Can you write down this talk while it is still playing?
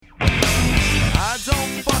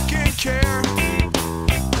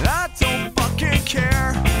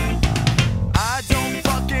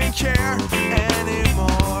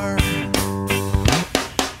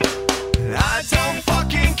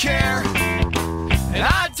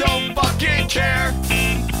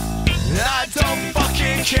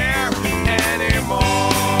care anymore.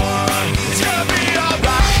 It's gonna be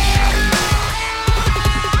alright.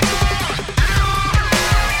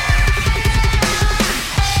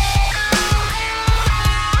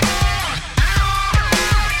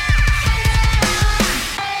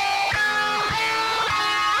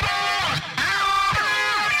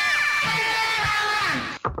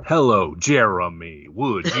 Hello, Jeremy.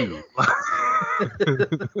 Would you?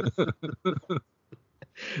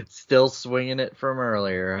 Still swinging it from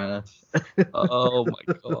earlier, huh? Oh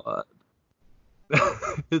my god.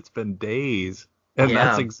 It's been days. And Yeah.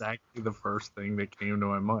 that's exactly the first thing that came to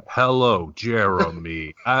my mind. Hello,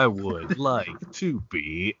 Jeremy. I would like to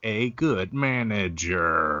be a good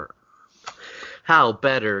manager. How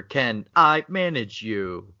better can I manage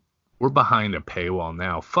you? We're behind a paywall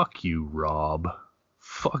now. Fuck you, Rob.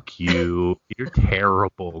 Fuck you. You're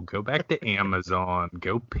terrible. Go back to Amazon.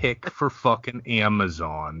 Go pick for fucking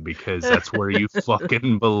Amazon because that's where you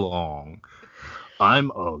fucking belong.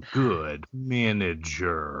 I'm a good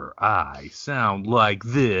manager. I sound like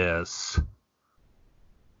this.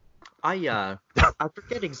 I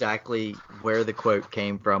forget exactly where the quote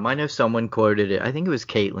came from. I know someone quoted it. I think it was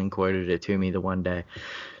Caitlin quoted it to me the one day.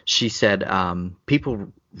 She said,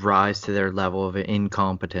 people rise to their level of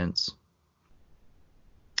incompetence.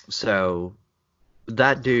 So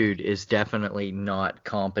that dude is definitely not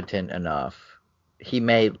competent enough. It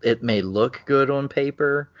may look good on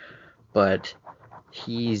paper, but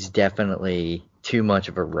he's definitely too much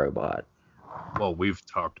of a robot. Well, we've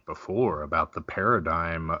talked before about the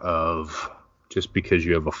paradigm of just because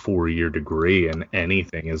you have a 4-year degree in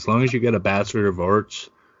anything, as long as you get a Bachelor of Arts,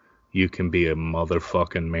 you can be a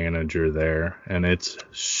motherfucking manager there. And it's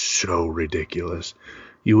so ridiculous.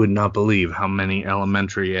 You would not believe how many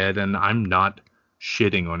elementary ed, and I'm not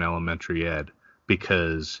shitting on elementary ed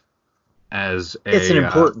because it's an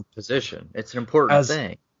important position. It's an important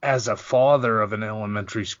thing. As a father of an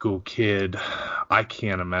elementary school kid, I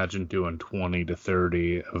can't imagine doing 20 to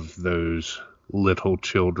 30 of those little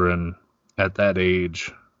children at that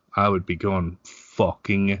age. I would be going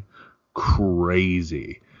fucking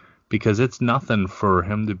crazy. Because it's nothing for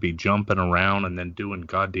him to be jumping around and then doing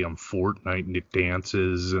goddamn Fortnite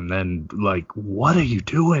dances and then, like, what are you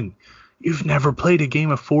doing? You've never played a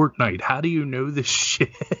game of Fortnite. How do you know this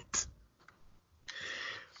shit?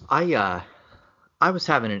 I was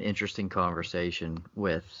having an interesting conversation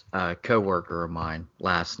with a coworker of mine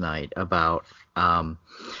last night about,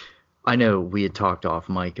 I know we had talked off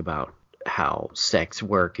mic about how sex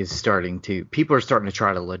work is people are starting to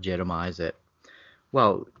try to legitimize it.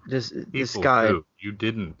 Well, this guy... Who? You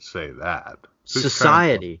didn't say that.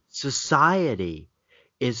 Society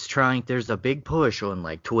is trying... There's a big push on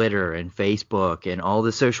like Twitter and Facebook and all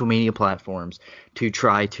the social media platforms to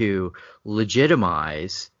try to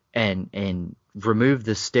legitimize and remove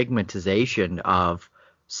the stigmatization of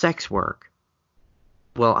sex work.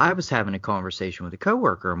 Well, I was having a conversation with a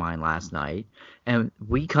coworker of mine last night, and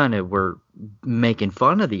we kind of were making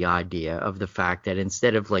fun of the idea of the fact that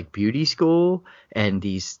instead of like beauty school and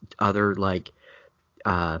these other like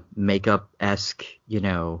makeup-esque,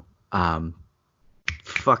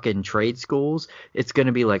 fucking trade schools, it's going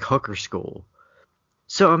to be like hooker school.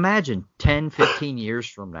 So imagine 10, 15 years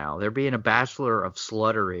from now, there being a Bachelor of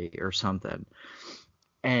Sluttery or something.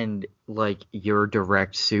 And like your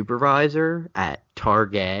direct supervisor at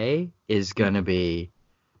Target is going to be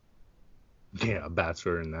a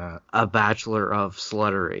bachelor in that. A Bachelor of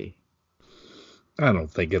Sluttery. I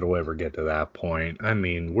don't think it'll ever get to that point. I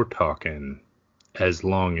mean, we're talking as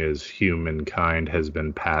long as humankind has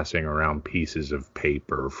been passing around pieces of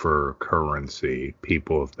paper for currency,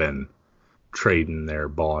 people have been trading their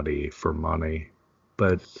body for money.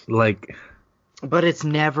 But it's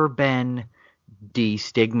never been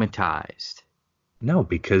destigmatized. No,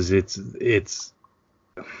 because it's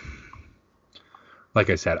like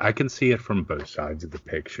I said, I can see it from both sides of the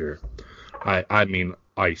picture. I mean,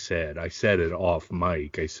 I said it off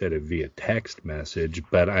mic, I said it via text message,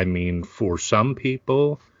 but I mean, for some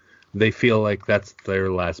people, they feel like that's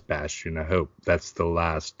their last bastion of hope. That's the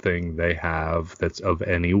last thing they have that's of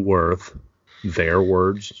any worth. Their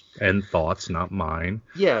words and thoughts, not mine.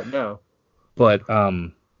 Yeah, no. But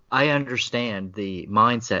I understand the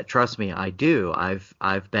mindset. Trust me, I do.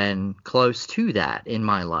 I've been close to that in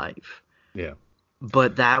my life. Yeah.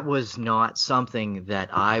 But that was not something that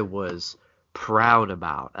I was proud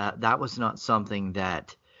about. That was not something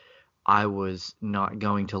that I was not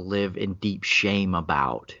going to live in deep shame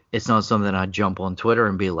about. It's not something I'd jump on Twitter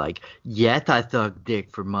and be like, yet I thug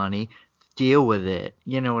dick for money. deal with it.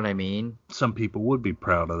 You know what I mean? Some people would be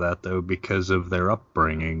proud of that, though, because of their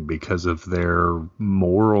upbringing, because of their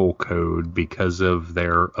moral code, because of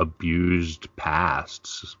their abused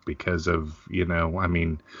pasts, because of, I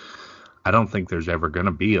mean, I don't think there's ever going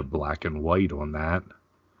to be a black and white on that.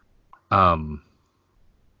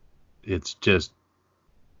 It's just,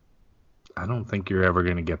 I don't think you're ever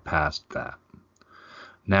going to get past that.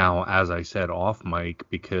 Now, as I said off mic,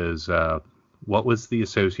 because what was the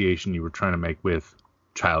association you were trying to make with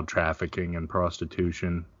child trafficking and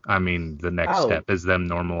prostitution? I mean, the next step is them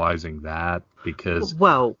normalizing that, because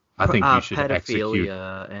I think you should execute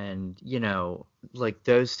pedophilia and, like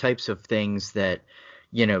those types of things that,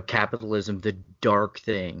 capitalism, the dark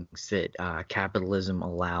things that capitalism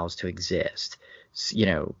allows to exist,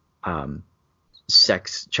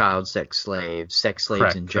 child sex slaves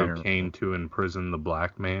in general. Cocaine to imprison the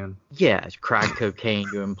black man. Yeah, crack cocaine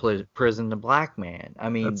to imprison the black man. I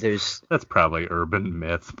mean, that's probably urban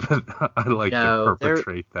myth, but I like to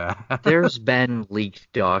perpetrate that. There's been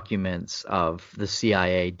leaked documents of the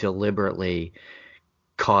CIA deliberately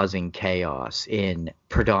causing chaos in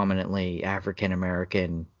predominantly African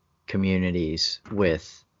American communities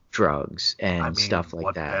with drugs and stuff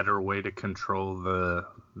like that. What better way to control the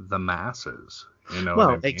masses?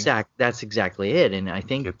 That's exactly it. And I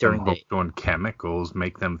think get them hooked on chemicals,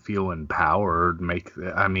 make them feel empowered, late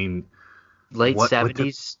 70s,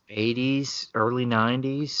 80s, early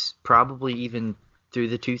 90s, probably even through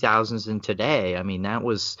the 2000s and today. I mean, that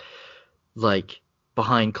was like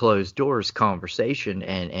behind closed doors conversation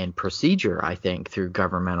and procedure, I think, through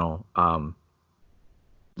governmental,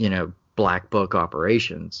 black book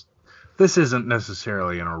operations. This isn't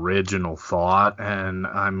necessarily an original thought, and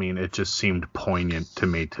I mean, it just seemed poignant to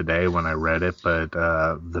me today when I read it, but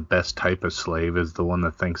the best type of slave is the one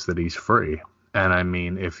that thinks that he's free. And I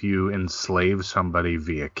mean, if you enslave somebody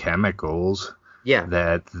via chemicals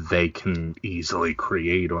that they can easily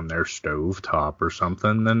create on their stovetop or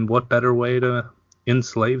something, then what better way to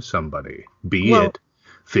enslave somebody? Be it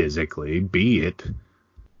physically, be it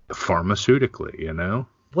pharmaceutically,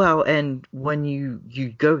 Well, and when you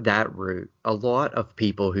go that route, a lot of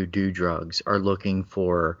people who do drugs are looking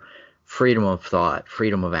for freedom of thought,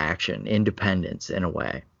 freedom of action, independence in a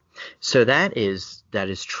way. So that is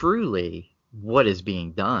truly what is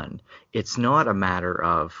being done. It's not a matter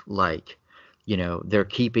of they're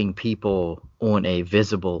keeping people on a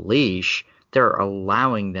visible leash. They're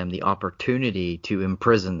allowing them the opportunity to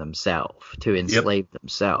imprison themselves, to enslave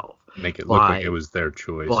themselves. Make it look like it was their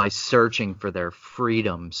choice. By searching for their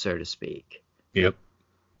freedom, so to speak. Yep.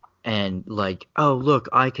 And oh, look,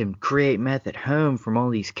 I can create meth at home from all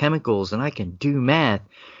these chemicals and I can do math.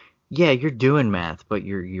 Yeah, you're doing math, but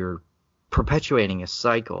you're perpetuating a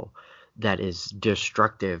cycle that is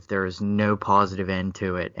destructive. There is no positive end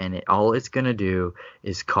to it. And all it's going to do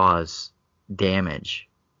is cause damage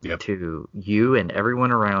to you and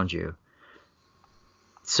everyone around you.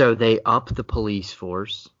 So they up the police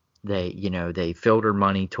force. They filter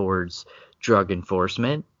money towards drug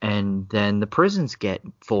enforcement, and then the prisons get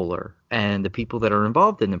fuller, and the people that are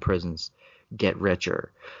involved in the prisons get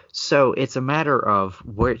richer. So it's a matter of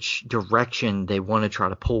which direction they want to try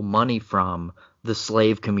to pull money from the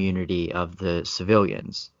slave community of the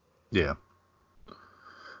civilians. Yeah.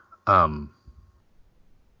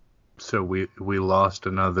 So we lost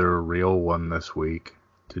another real one this week.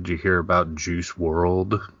 Did you hear about Juice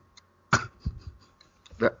WRLD?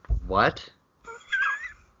 What?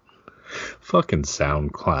 Fucking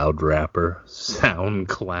SoundCloud rapper.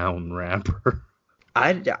 SoundClown rapper.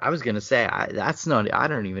 I was going to say, I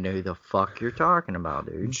don't even know who the fuck you're talking about,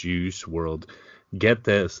 dude. Juice WRLD. Get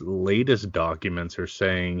this. Latest documents are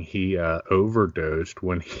saying he overdosed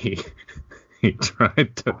when he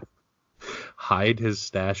tried to hide his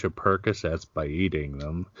stash of Percocets by eating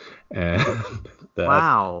them. And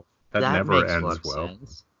that never ends well.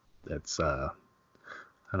 Sense. That's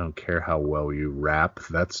I don't care how well you rap,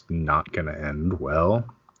 that's not going to end well.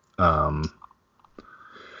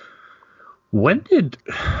 When did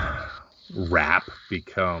rap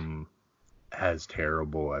become as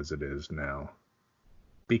terrible as it is now?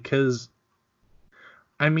 Because,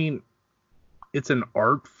 I mean, it's an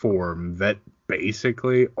art form that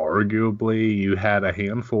basically, arguably, you had a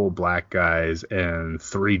handful of black guys and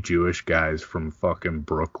 3 Jewish guys from fucking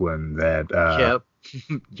Brooklyn that...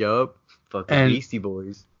 Yup. Fucking Beastie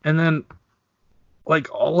Boys. And then,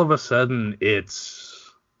 all of a sudden, it's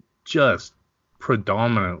just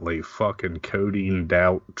predominantly fucking codeine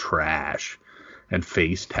out trash and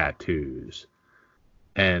face tattoos.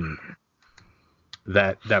 And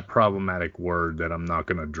that problematic word that I'm not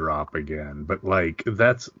gonna drop again, but like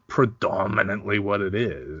that's predominantly what it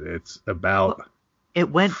is. It's about Well, it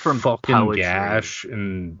went from fucking poetry. gash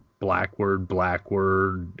and black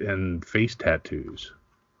word, and face tattoos.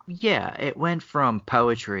 Yeah, it went from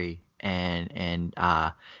poetry and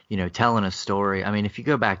telling a story. I mean, if you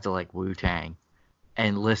go back to like Wu-Tang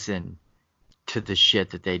and listen to the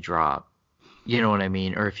shit that they drop, you know what I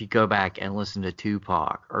mean? Or if you go back and listen to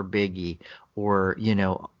Tupac or Biggie or,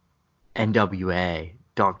 NWA,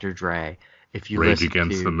 Dr. Dre, if you Rage listen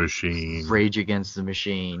Against to the Machine. Rage Against the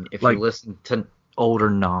Machine, if Like- you listen to older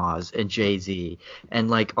Nas and Jay-Z, and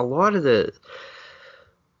like a lot of the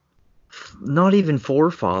not even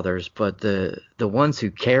forefathers, but the ones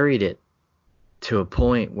who carried it to a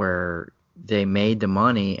point where they made the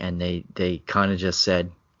money and they kind of just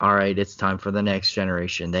said, all right, it's time for the next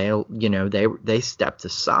generation. They stepped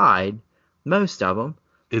aside, most of them,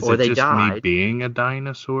 Is or it they just me died. being a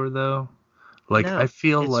dinosaur though? Like No, I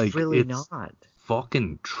feel it's like really it's not.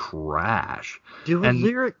 fucking trash. Do a And-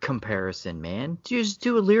 lyric comparison, man. Just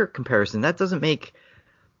do a lyric comparison. That doesn't make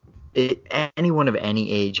it. Anyone of any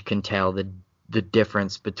age can tell the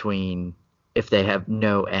difference between, if they have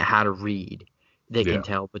know how to read, they Yeah. can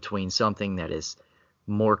tell between something that is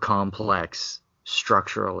more complex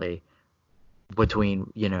structurally between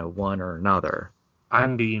one or another. I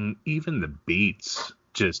mean, even the beats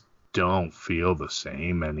just don't feel the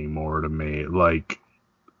same anymore to me. Like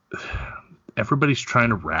everybody's trying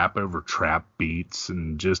to rap over trap beats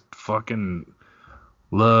and just fucking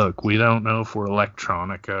look, we don't know if we're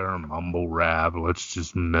electronica or mumble rap. Let's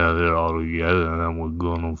just melt it all together and then we're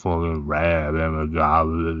gonna fucking rap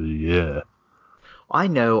and yeah. I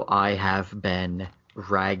know I have been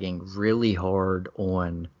ragging really hard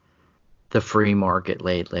on the free market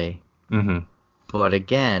lately. Mm-hmm. But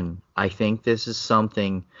again, I think this is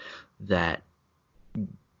something that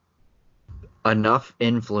enough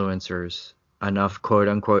influencers, enough quote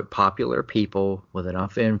unquote popular people with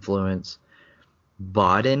enough influence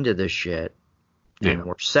bought into this shit and Yeah.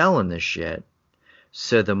 were selling this shit.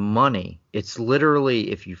 So the money, it's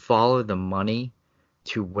literally, if you follow the money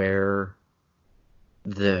to where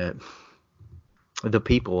the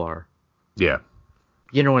people are. Yeah.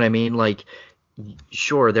 You know what I mean? Like,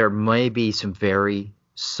 sure, there may be some very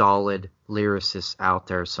solid lyricists out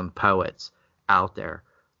there, some poets out there,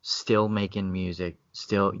 still making music,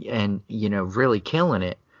 still, and, really killing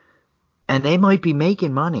it. And they might be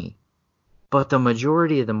making money, but the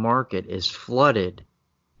majority of the market is flooded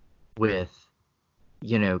with,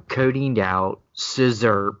 codined out,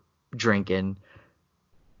 scissor drinking,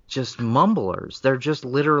 just mumblers. They're just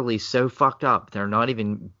literally so fucked up. They're not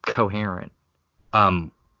even coherent.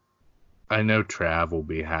 I know Trav will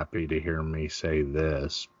be happy to hear me say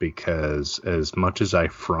this because as much as I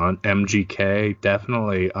front MGK,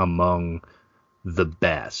 definitely among the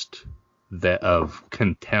best of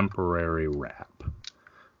contemporary rap,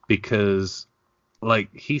 because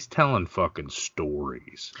like he's telling fucking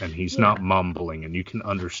stories and he's not mumbling and you can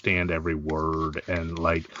understand every word, and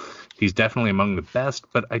like he's definitely among the best,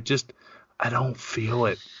 but I don't feel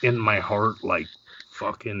it in my heart like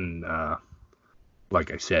fucking like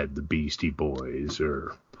I said, the Beastie Boys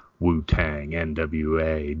or Wu-Tang,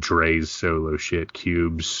 NWA, Dre's solo shit,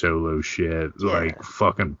 Cube's solo shit, like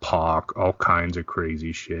fucking Pac, all kinds of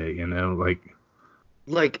crazy shit,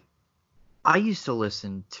 Like I used to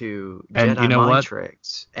listen to And Jedi you know Mind what?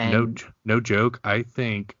 Tricks, and no joke, I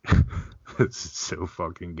think this is so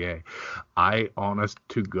fucking gay. I honest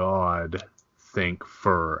to God think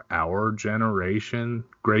for our generation,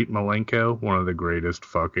 Great Milenko, one of the greatest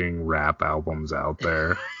fucking rap albums out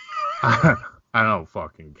there. I don't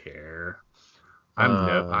fucking care.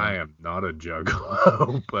 I am not a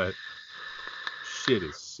juggalo, but shit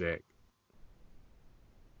is sick.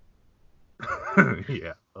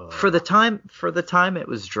 Yeah. for the time it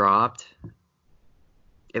was dropped,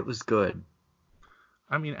 it was good.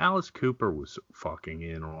 I mean, Alice Cooper was fucking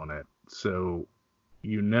in on it, so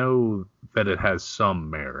you know that it has some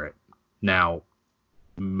merit. Now,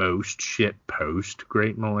 most shit post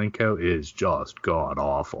Great Milenko is just god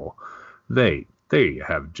awful. They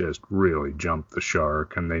have just really jumped the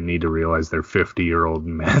shark, and they need to realize they're 50-year-old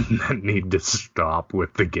men that need to stop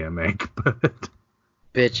with the gimmick. But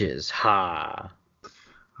Bitches, ha.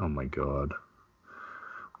 oh my god,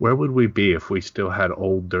 where would we be if we still had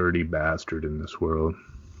Old Dirty Bastard in this world?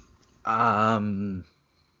 Therein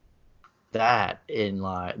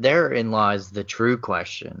lies the true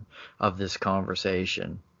question of this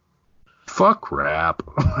conversation. Fuck rap.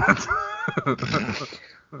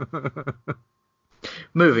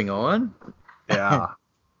 Moving on. Yeah.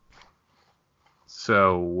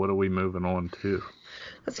 So what are we moving on to?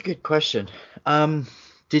 That's a good question.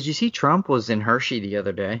 Did you see Trump was in Hershey the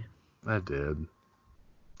other day? I did.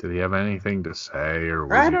 Did he have anything to say, or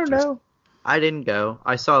was I he don't just... know. I didn't go.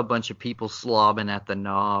 I saw a bunch of people slobbing at the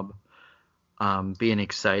knob, being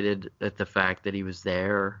excited at the fact that he was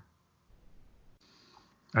there.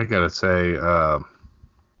 I gotta say,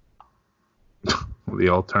 the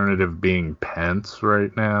alternative being Pence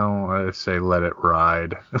right now, I say let it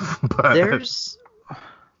ride. But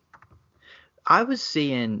I was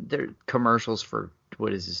seeing there commercials for,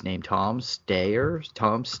 what is his name? Tom Steyer?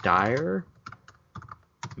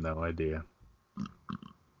 no idea.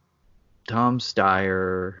 Tom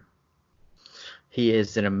Steyer. He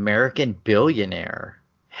is an American billionaire,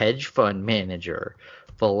 hedge fund manager,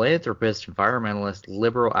 philanthropist, environmentalist,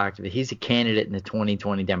 liberal activist. He's a candidate in the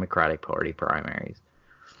 2020 Democratic Party primaries.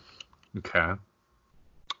 Okay.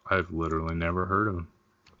 I've literally never heard of him.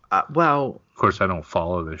 Well, of course, I don't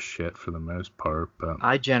follow this shit for the most part, but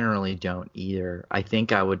I generally don't either. I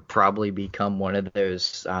think I would probably become one of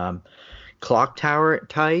those clock tower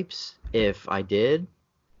types if I did.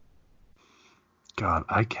 God,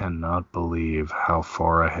 I cannot believe how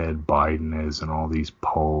far ahead Biden is in all these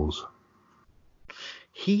polls.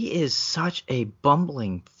 He is such a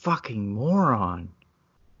bumbling fucking moron.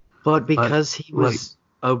 But because he was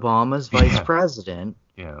Obama's vice president.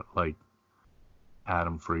 Yeah, like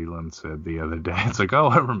Adam Freeland said the other day. It's like, oh,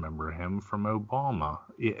 I remember him from Obama.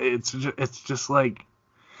 It's just like,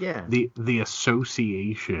 yeah, the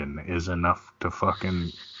association is enough to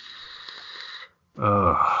fucking,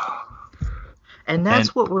 And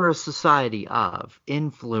that's what we're a society of,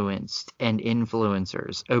 influenced and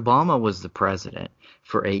influencers. Obama was the president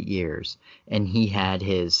for 8 years, and he had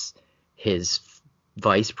his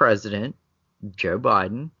vice president, Joe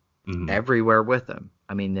Biden, everywhere with him.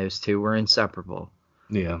 I mean, those two were inseparable.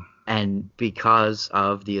 Yeah. And because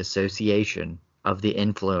of the association of the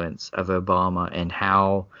influence of Obama and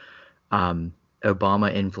how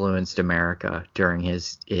Obama influenced America during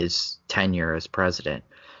his tenure as president,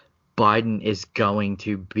 Biden is going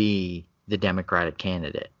to be the Democratic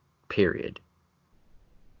candidate, period.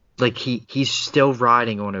 Like, he's still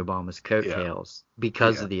riding on Obama's coattails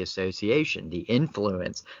because of the association, the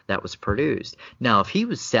influence that was produced. Now, if he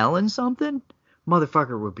was selling something,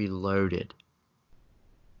 motherfucker would be loaded.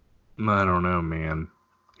 I don't know, man.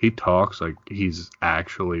 He talks like he's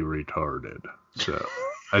actually retarded. So,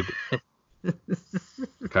 I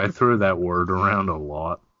throw that word around a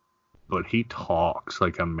lot. But he talks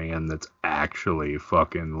like a man that's actually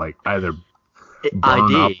fucking like either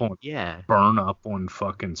burn up on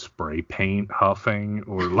fucking spray paint huffing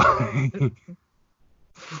or like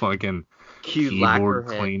fucking keyboard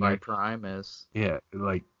cleaner by Primus. Yeah,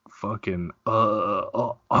 like fucking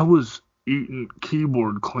I was eating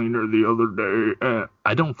keyboard cleaner the other day.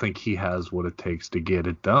 I don't think he has what it takes to get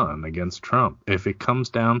it done against Trump. If it comes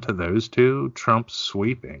down to those two, Trump's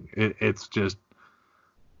sweeping. It's just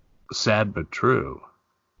sad but true.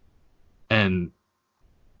 And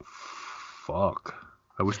fuck,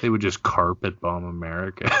 I wish they would just carpet bomb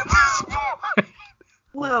America at this point.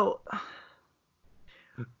 Well,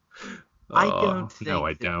 I don't think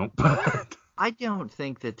I don't. But I don't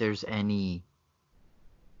think that there's any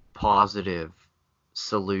positive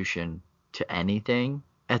solution to anything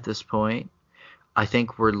at this point. I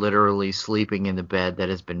think we're literally sleeping in the bed that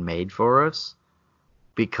has been made for us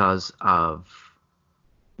because of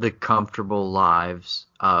the comfortable lives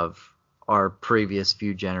of our previous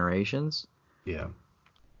few generations. Yeah.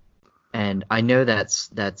 And I know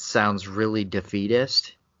that sounds really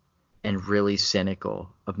defeatist and really cynical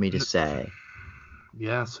of me to say.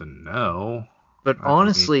 Yes and no. But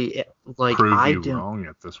honestly, like, I don't wrong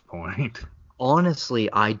at this point.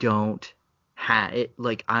 Honestly, I don't have it.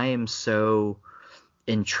 Like, I am so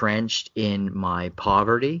entrenched in my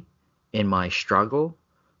poverty, in my struggle,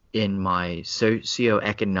 in my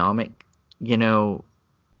socioeconomic,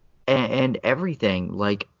 and everything.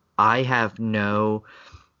 Like, I have no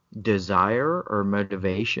desire or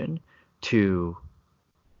motivation to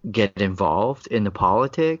get involved in the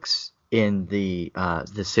politics, in the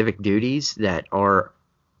civic duties that are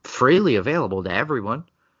freely available to everyone,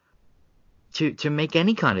 to make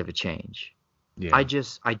any kind of a change. Yeah.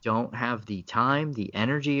 I don't have the time, the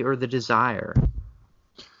energy, or the desire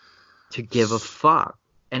to give a fuck.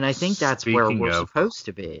 And I think that's where we're supposed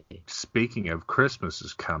to be. Speaking of, Christmas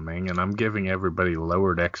is coming, and I'm giving everybody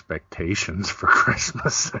lowered expectations for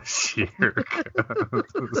Christmas this year.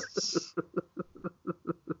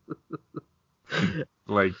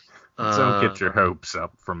 Like, don't get your hopes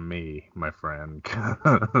up from me, my friend.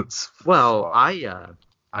 Well, I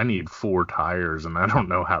I need 4 tires, and I don't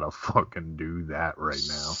know how to fucking do that right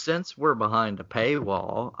now. Since we're behind a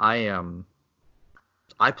paywall,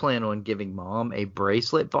 I plan on giving Mom a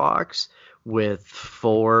bracelet box with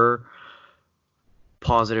 4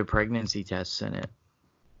 positive pregnancy tests in it.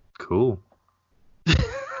 Cool.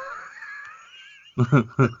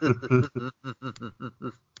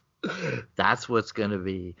 That's what's gonna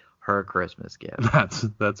be her Christmas gift.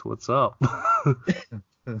 That's what's up.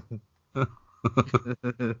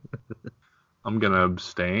 I'm gonna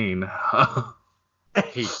abstain.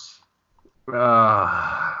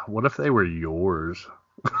 What if they were yours?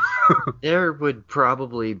 There would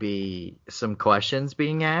probably be some questions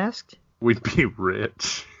being asked. We'd be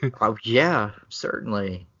rich. Oh yeah,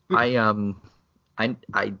 certainly. I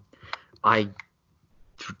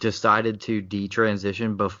decided to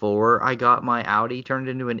detransition before I got my Audi turned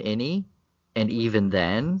into an innie, and even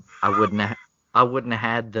then I wouldn't have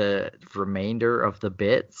had the remainder of the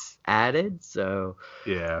bits added, so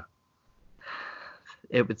Yeah.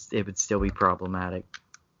 it would still be problematic.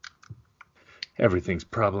 Everything's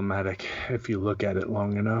problematic if you look at it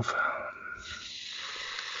long enough.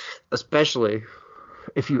 Especially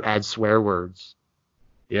if you add swear words.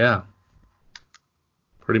 Yeah.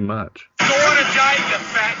 Pretty much. Go on a diet, you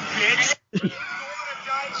fat bitch. Go on a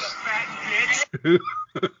diet, you fat bitch.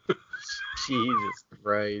 Jesus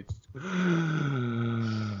Christ.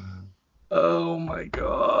 Oh my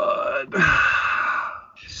god.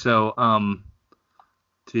 So,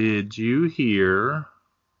 did you hear?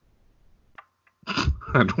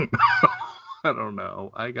 I don't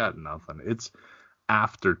know. I got nothing. It's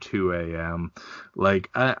after 2 a.m. Like,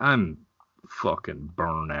 I'm fucking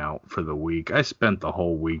burnout for the week. I spent the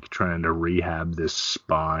whole week trying to rehab this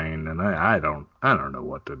spine, and I don't know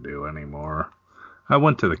what to do anymore. I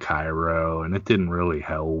went to the chiro, and it didn't really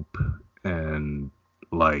help, and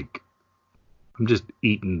like, I'm just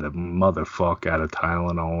eating the motherfuck out of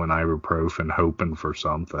Tylenol and ibuprofen, hoping for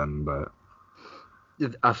something, but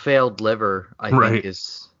A failed liver, I Right. think,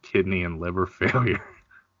 is... kidney and liver failure.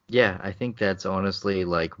 Yeah, I think that's honestly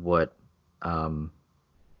like what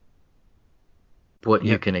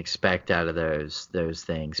you can expect out of those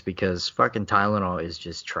things, because fucking Tylenol is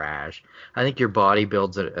just trash. I think your body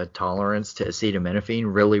builds a tolerance to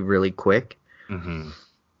acetaminophen really, really quick. Mm-hmm.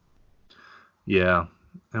 Yeah,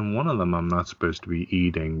 and one of them I'm not supposed to be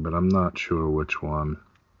eating, but I'm not sure which one.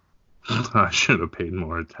 I should have paid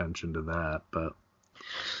more attention to that, but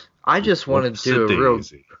I just wanted to do a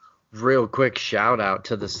Whoopsie-daisy. real quick shout out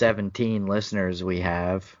to the 17 listeners we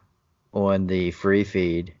have on the free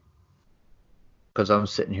feed. Because I'm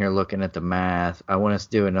sitting here looking at the math. I want us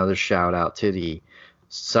to do another shout out to the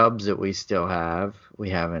subs that we still have. We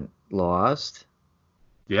haven't lost.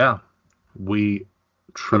 Yeah, we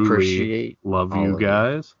truly Appreciate love all you of you.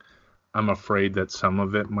 guys. I'm afraid that some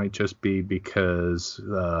of it might just be because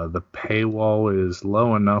the paywall is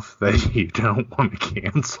low enough that you don't want to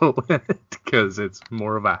cancel it, because it's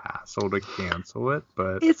more of a hassle to cancel it.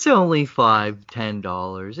 But It's only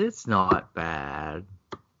 $5-10. It's not bad.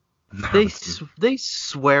 They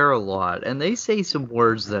swear a lot, and they say some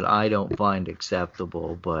words that I don't find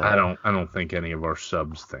acceptable. But I don't think any of our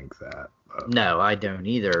subs think that. But no, I don't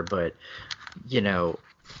either. But you know,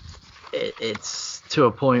 it's to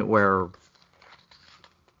a point where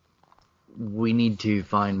we need to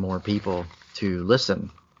find more people to listen.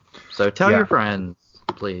 So tell Yeah. your friends,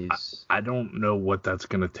 please. I don't know what that's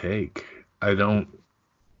gonna take. I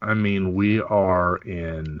mean, we are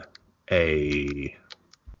in a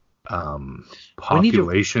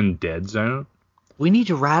population dead zone. We need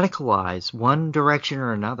to radicalize one direction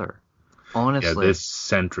or another. Yeah, Honestly, this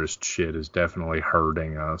centrist shit is definitely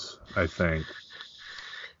hurting us, I think.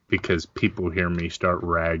 Because people hear me start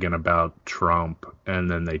ragging about Trump, and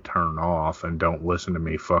then they turn off and don't listen to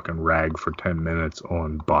me fucking rag for 10 minutes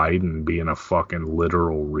on Biden being a fucking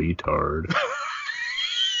literal retard.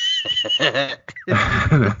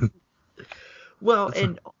 well,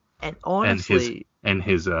 and honestly, and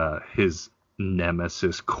his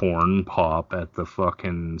nemesis Corn Pop at the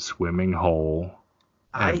fucking swimming hole.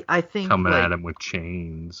 and I think coming like, at him with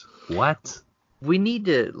chains. What? we need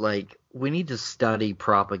to study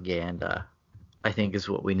propaganda. I think is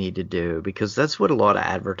what we need to do, because that's what a lot of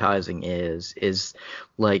advertising is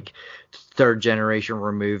like third generation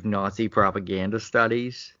removed Nazi propaganda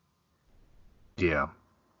studies. Yeah.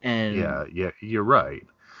 And Yeah, you're right.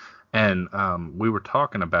 And we were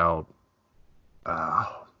talking about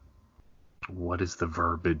what is the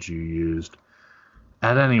verbiage you used?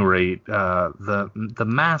 At any rate, the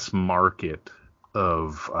mass market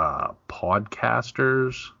of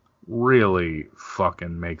podcasters really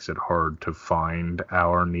fucking makes it hard to find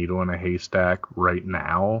our needle in a haystack right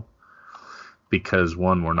now. Because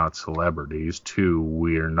one, we're not celebrities. Two,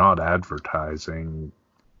 we're not advertising.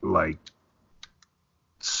 Like,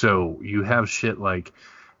 so you have shit like,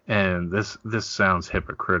 and this sounds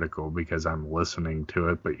hypocritical because I'm listening to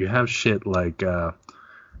it, but you have shit like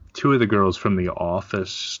two of the girls from The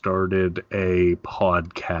Office started a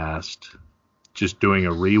podcast just doing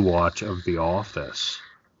a rewatch of The Office,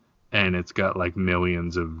 and it's got like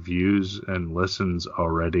millions of views and listens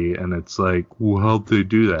already, and it's like, well, how'd they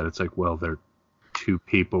do that? It's like, well, they're two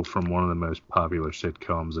people from one of the most popular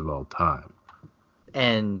sitcoms of all time.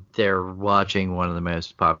 And they're watching one of the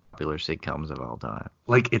most popular sitcoms of all time.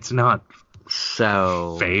 Like, it's not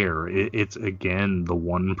so fair. It's, again, the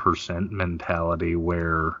 1% mentality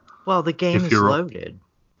where... Well, the game is loaded.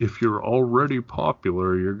 If you're already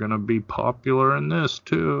popular, you're going to be popular in this,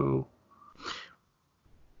 too.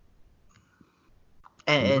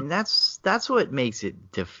 And that's what makes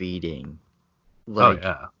it defeating. Like, oh,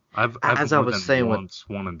 yeah. I've as I was saying, once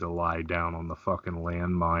wanted to lie down on the fucking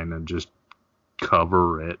landmine and just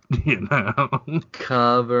cover it, you know?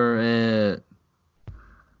 Cover it.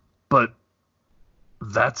 But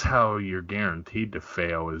that's how you're guaranteed to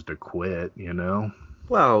fail, is to quit, you know?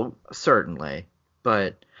 Well, certainly.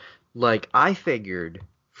 But, like, I figured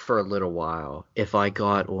for a little while, if I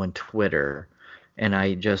got on Twitter and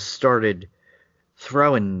I just started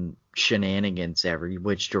throwing shenanigans every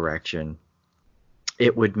which direction,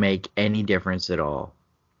 it would make any difference at all.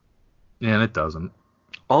 Yeah, and it doesn't.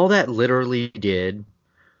 All that literally did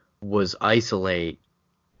was isolate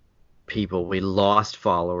people. We lost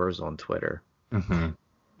followers on Twitter. Mm-hmm.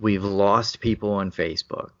 We've lost people on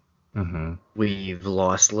Facebook. Mm-hmm. We've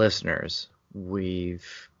lost listeners. I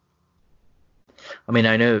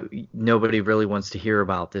know nobody really wants to hear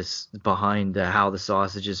about this behind how the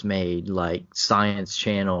sausage is made, like Science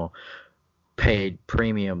Channel paid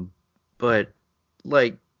premium, but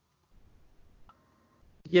like,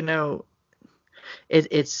 you know,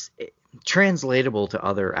 it's translatable to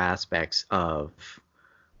other aspects of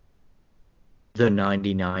the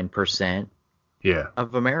 99%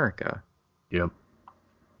 of America. Yep.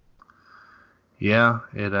 Yeah,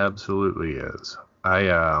 it absolutely is.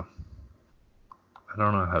 I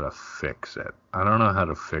don't know how to fix it. I don't know how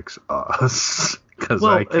to fix us, because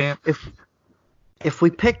I can't. If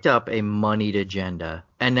we picked up a moneyed agenda,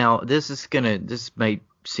 and now this might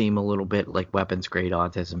seem a little bit like weapons grade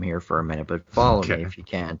autism here for a minute, but follow me if you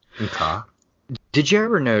can. Okay. Did you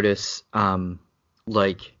ever notice,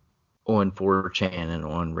 like on 4chan and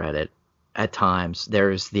on Reddit, at times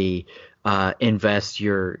there's the invest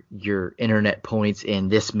your internet points in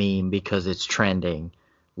this meme because it's trending,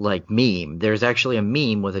 like meme. There's actually a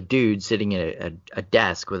meme with a dude sitting at a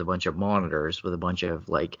desk with a bunch of monitors with a bunch of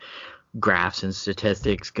like graphs and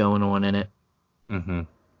statistics going on in it. Mm-hmm.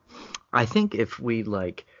 I think if we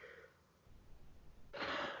like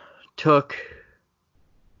took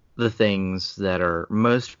the things that are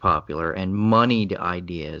most popular and moneyed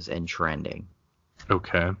ideas and trending,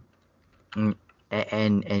 okay,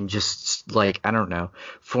 and just like, I don't know,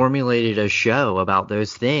 formulated a show about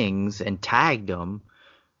those things and tagged them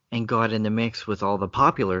and got in the mix with all the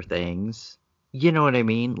popular things, you know what I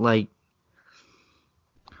mean? Like,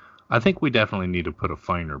 I think we definitely need to put a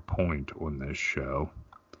finer point on this show.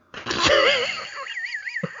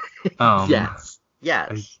 Yes.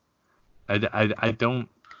 I don't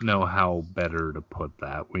know how better to put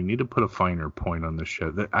that. We need to put a finer point on the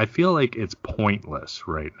show. I feel like it's pointless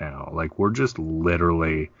right now. Like, we're just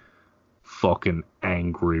literally fucking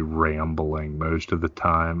angry rambling most of the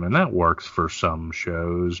time, and that works for some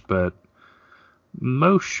shows, but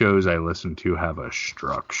most shows I listen to have a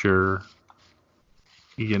structure,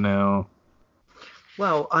 you know?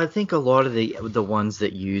 Well, I think a lot of the ones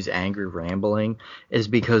that use angry rambling is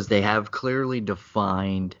because they have clearly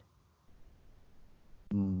defined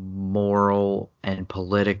moral and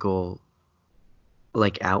political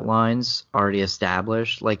like outlines already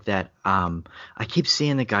established, like that. I keep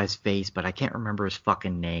seeing the guy's face, but I can't remember his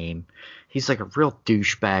fucking name. He's like a real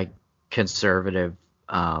douchebag conservative.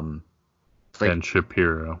 Ben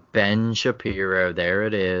Shapiro. Ben Shapiro, there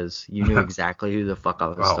it is. You knew exactly who the fuck I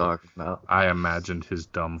was talking about. I imagined his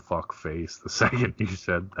dumb fuck face the second you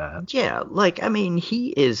said that. Yeah, like, I mean, he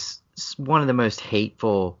is one of the most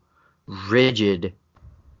hateful, rigid,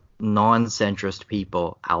 non-centrist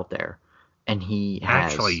people out there. And he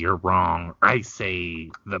has... Actually, you're wrong. I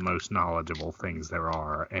say the most knowledgeable things there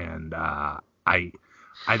are, and I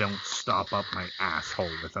don't stop up my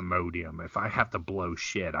asshole with Imodium. If I have to blow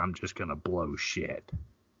shit, I'm just gonna blow shit.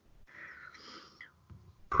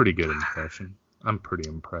 Pretty good impression. I'm pretty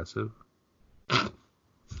impressive.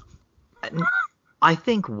 I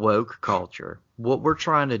think woke culture, what we're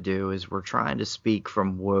trying to do is we're trying to speak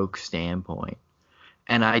from woke standpoint.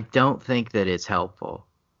 And I don't think that it's helpful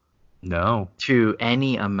No. to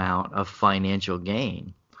any amount of financial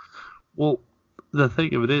gain. Well, the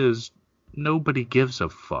thing of it is, nobody gives a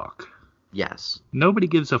fuck. Yes. Nobody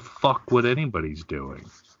gives a fuck what anybody's doing.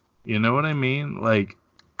 You know what I mean? Like,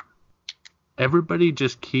 everybody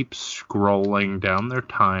just keeps scrolling down their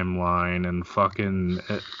timeline and fucking...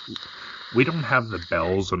 we don't have the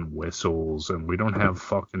bells and whistles, and we don't have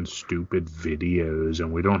fucking stupid videos,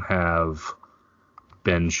 and we don't have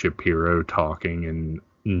Ben Shapiro talking in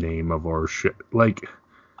name of our shit. Like,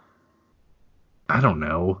 I don't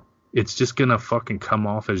know. It's just gonna fucking come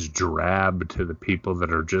off as drab to the people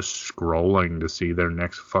that are just scrolling to see their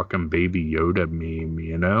next fucking Baby Yoda meme,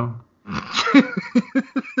 you know?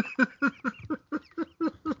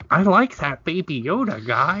 I like that Baby Yoda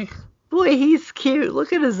guy. Boy, he's cute.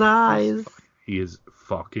 Look at his eyes. He is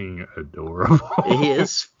fucking adorable. He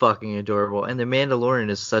is fucking adorable. And the Mandalorian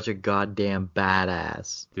is such a goddamn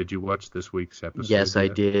badass. Did you watch this week's episode? Yes, I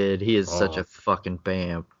yet? did. He is such Oh. a fucking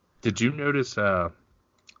bamf. Did you notice the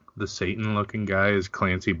Satan-looking guy is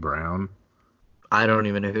Clancy Brown? I don't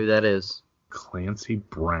even know who that is. Clancy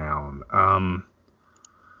Brown.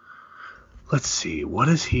 Let's see. What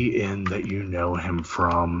is he in that you know him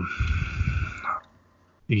from?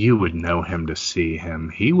 You would know him to see him.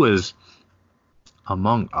 He was,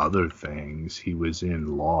 among other things, he was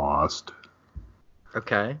in Lost.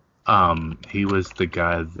 Okay. He was the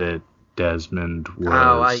guy that Desmond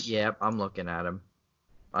was. Yep, I'm looking at him.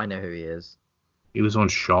 I know who he is. He was on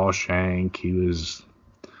Shawshank. He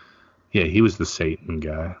was the Satan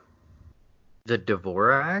guy. The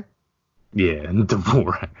Dvorak? Yeah, and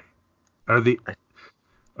Dvorak. Are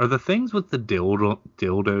the things with the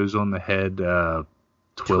dildos on the head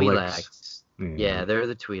Twi'leks? Yeah, they're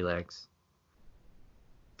the Twi'leks.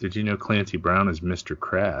 Did you know Clancy Brown is Mr.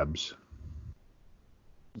 Krabs?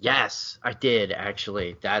 Yes, I did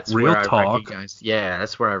actually. That's Real where I talk. recognized. Yeah,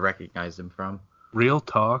 that's where I recognized him from. Real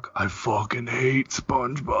talk, I fucking hate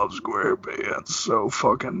SpongeBob SquarePants so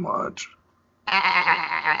fucking much.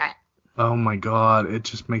 Oh my god, it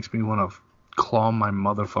just makes me want to claw my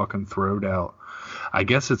motherfucking throat out. I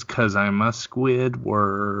guess it's 'cause I'm a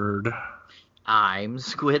Squidward. I'm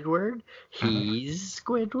Squidward. He's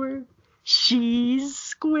Squidward. She's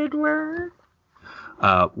Squidward.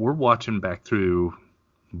 We're watching back through.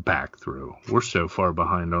 We're so far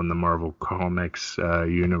behind on the Marvel Comics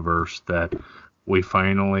universe that we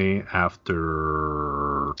finally,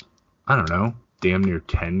 after, I don't know, damn near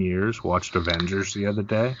 10 years, watched Avengers the other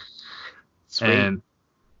day. Sweet. And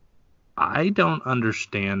I don't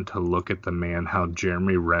understand to look at the man how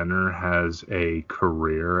Jeremy Renner has a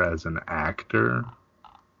career as an actor.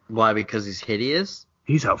 Why? Because he's hideous?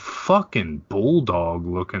 He's a fucking bulldog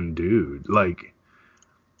looking dude. Like,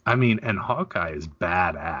 I mean, and Hawkeye is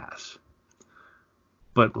badass.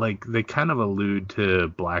 But, like, they kind of allude to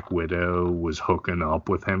Black Widow was hooking up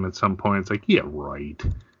with him at some point. It's like, yeah, right.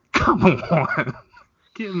 Come on.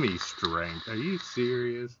 Give me strength. Are you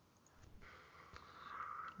serious?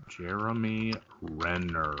 Jeremy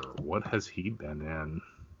Renner. What has he been in?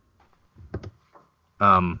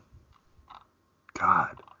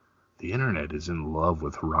 God. The internet is in love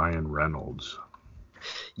with Ryan Reynolds.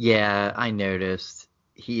 Yeah, I noticed.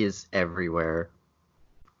 He is everywhere.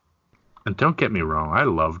 And don't get me wrong, I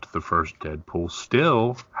loved the first Deadpool.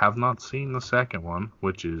 Still have not seen the second one,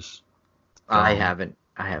 which is I haven't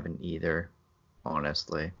either,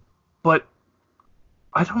 honestly. But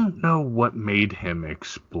I don't know what made him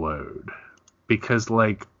explode. Because,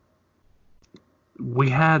 like, we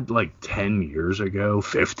had, like, 10 years ago,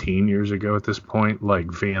 15 years ago at this point,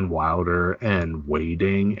 like, Van Wilder and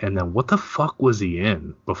Waiting. And then what the fuck was he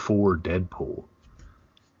in before Deadpool?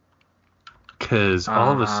 Because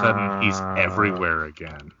all of a sudden he's everywhere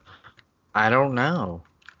again. I don't know,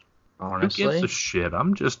 honestly. Who gives a shit?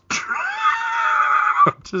 I'm just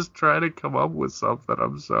trying to come up with something.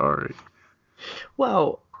 I'm sorry.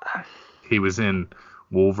 Well, He was in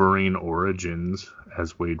Wolverine Origins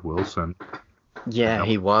as Wade Wilson. yeah,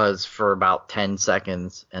 he was for about 10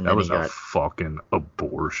 seconds, and That then was he a got fucking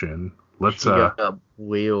abortion. Let's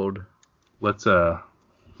wheeled. let's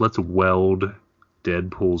weld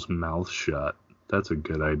Deadpool's mouth shut. That's a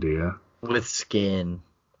good idea. With skin.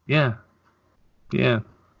 Yeah. Yeah.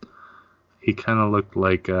 He kind of looked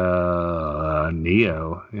like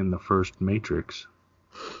Neo in the first Matrix.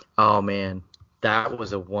 Oh man, that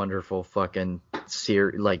was a wonderful fucking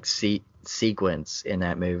sequence in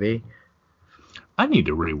that movie. I need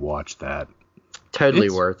to rewatch that. Totally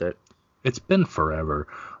It's- worth it. It's been forever.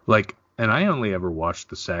 Like, and I only ever watched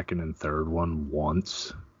the second and third one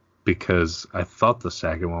once because I thought the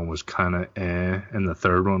second one was kind of and the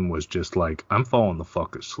third one was just like, I'm falling the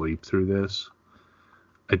fuck asleep through this.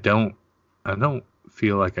 I don't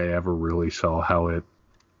feel like I ever really saw how it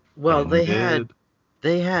Well, ended.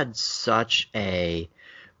 they had such a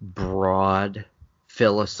broad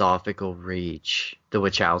philosophical reach, the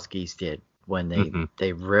Wachowskis did, when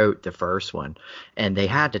they wrote the first one, and they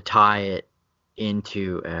had to tie it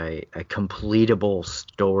into a completable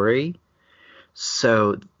story.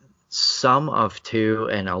 So some of 2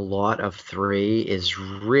 and a lot of 3 is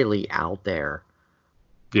really out there.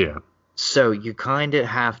 Yeah. So you kind of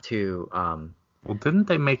have to Well, didn't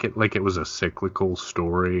they make it like it was a cyclical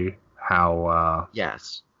story? How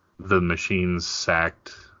yes, the machines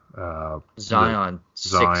sacked Zion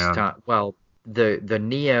 6 Zion. times. Well, the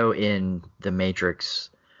Neo in the Matrix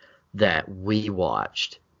that we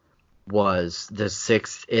watched was the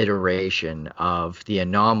 6th iteration of the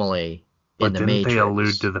anomaly But in the didn't Matrix. they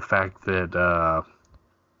allude to the fact that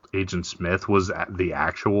Agent Smith was the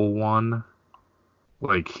actual one?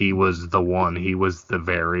 Like, he was the one, he was the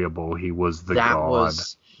variable, he was the god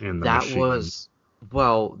in the machine.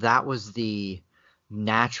 That was the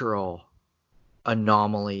natural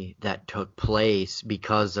anomaly that took place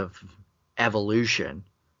because of evolution,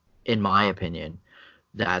 in my opinion.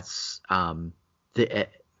 That's the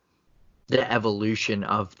evolution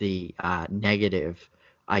of the negative,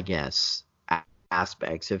 I guess,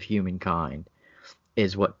 aspects of humankind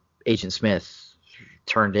is what Agent Smith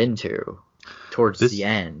turned into towards the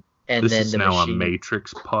end. And this then is the now machine. a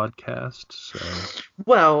Matrix podcast, so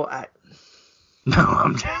Well, no,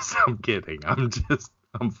 I'm kidding.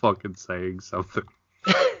 I'm fucking saying something.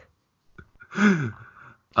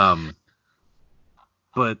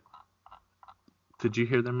 But did you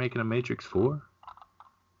hear they're making a Matrix 4?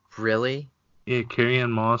 really? Yeah,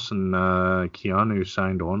 Carrie-Anne Moss and Keanu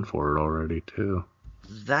signed on for it already too.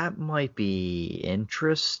 That might be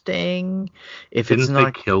interesting. If Didn't it's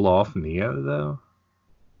not they kill off Neo though?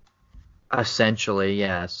 essentially,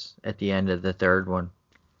 yes, at the end of the third one.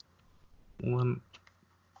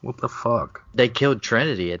 What the fuck? They killed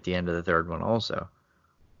Trinity at the end of the third one also.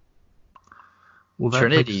 Well,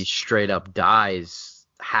 Trinity straight up dies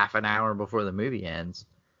half an hour before the movie ends.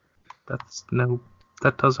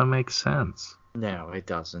 That doesn't make sense. No, it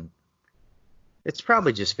doesn't. It's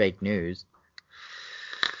probably just fake news.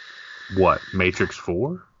 What, Matrix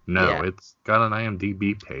 4? No, Yeah. It's got an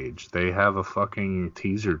IMDb page. They have a fucking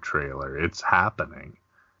teaser trailer. It's happening.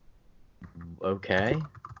 Okay.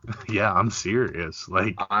 Yeah, I'm serious.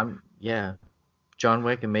 Like, Yeah. John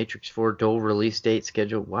Wick and Matrix 4 dual release date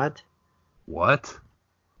scheduled. What? what?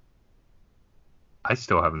 I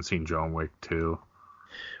still haven't seen John Wick 2.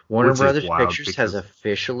 Warner Which is Brothers wild Pictures has because-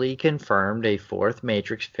 officially confirmed a 4th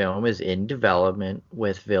Matrix film is in development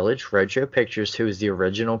with Village Roadshow Pictures, who is the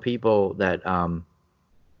original people that,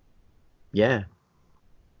 yeah.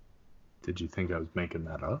 Did you think I was making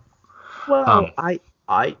that up? Well, I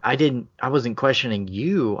wasn't questioning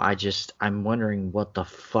you. I'm wondering what the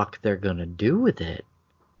fuck they're gonna do with it.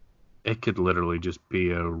 It could literally just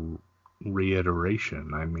be a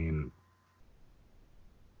reiteration. I mean,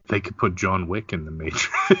 they could put John Wick in the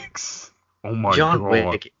Matrix. Oh my John god.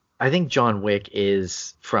 Wick. I think John Wick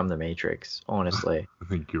is from the Matrix, honestly. I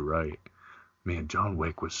think you're right. Man, John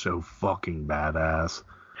Wick was so fucking badass.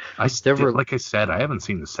 Like I said, I haven't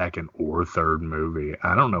seen the second or third movie.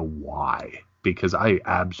 I don't know why, because I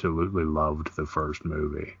absolutely loved the first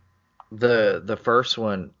movie. The first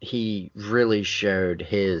one, he really showed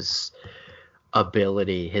his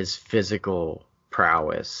ability, his physical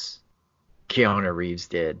prowess. Keanu Reeves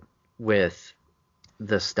did with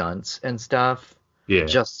the stunts and stuff. Yeah.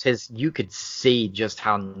 Just you could see just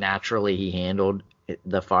how naturally he handled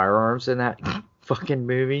the firearms in that fucking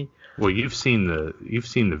movie. Well, you've seen the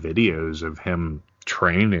videos of him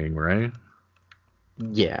training, right?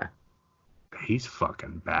 Yeah. He's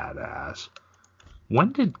fucking badass.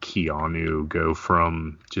 When did Keanu go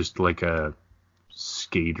from just like a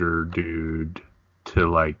skater dude to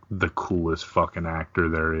like the coolest fucking actor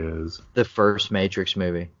there is? The first Matrix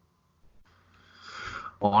movie.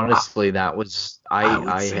 Honestly, that was I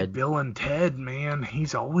would say had Bill and Ted, man.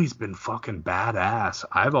 He's always been fucking badass.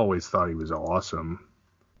 I've always thought he was awesome.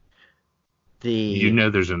 You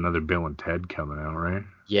know there's another Bill and Ted coming out, right?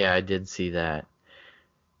 Yeah, I did see that.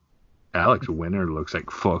 Alex Winter looks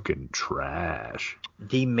like fucking trash.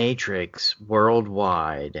 The Matrix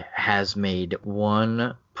worldwide has made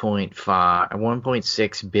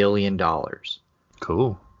 $1.6 billion.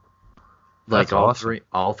 Cool. Like That's all awesome.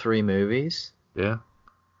 three movies. Yeah.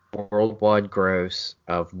 worldwide gross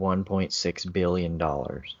of $1.6 billion.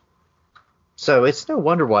 So it's no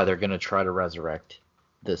wonder why they're going to try to resurrect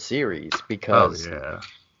the series, Oh because yeah.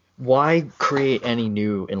 why create any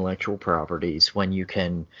new intellectual properties when you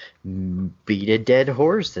can beat a dead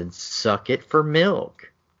horse and suck it for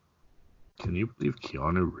milk? Can you believe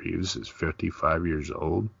Keanu Reeves is 55 years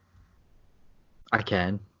old? I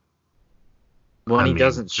can. When I he mean,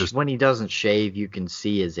 doesn't just when he doesn't shave, you can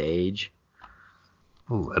see his age.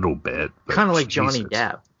 a little bit. But Kind of like Johnny Jesus.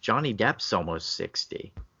 Depp. Johnny Depp's almost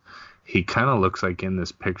 60. He kind of looks like in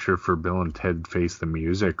this picture for Bill and Ted Face the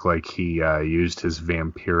Music, like he used his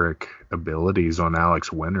vampiric abilities on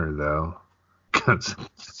Alex Winter, though. 'Cause,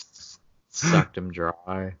 Sucked him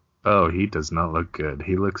dry. oh, he does not look good.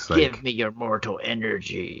 He looks like Give me your mortal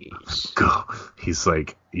energies. he's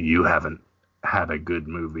like, you haven't had a good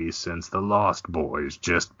movie since The Lost Boys.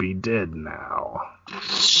 Just be dead now.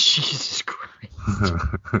 Jesus Christ.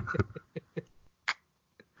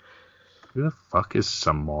 Who the fuck is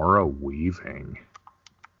Samara Weaving?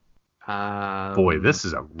 Boy, this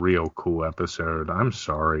is a real cool episode. I'm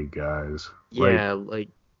sorry, guys. Yeah, like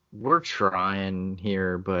we're trying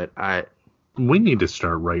here, but We need to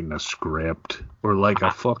start writing a script or like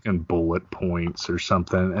a fucking bullet points or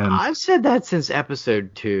something. And I've said that since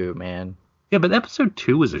episode 2, man. yeah, but episode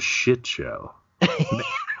 2 was a shit show.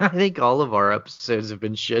 I think all of our episodes have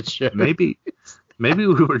been shit shows. Maybe we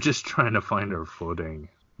were just trying to find our footing.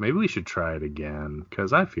 Maybe we should try it again,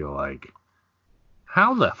 because I feel like,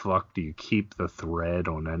 how the fuck do you keep the thread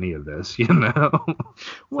on any of this, you know?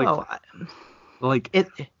 Well, it's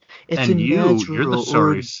and a you're the natural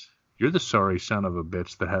sorry you're the sorry son of a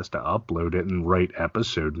bitch that has to upload it and write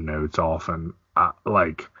episode notes often.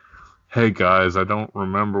 Like, hey guys, I don't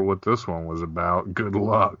remember what this one was about. Good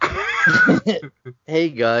luck. Hey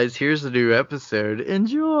guys, here's a new episode.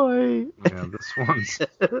 Enjoy. Yeah,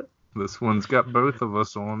 this one's got both of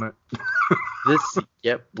us on it.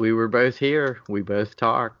 Yep, we were both here. We both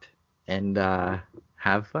talked and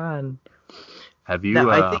have fun. Have you? Now,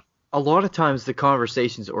 I think a lot of times the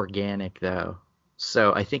conversation's organic though,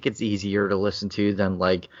 so I think it's easier to listen to than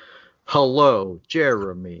like, "Hello,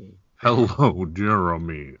 Jeremy." Hello,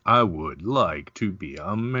 Jeremy. I would like to be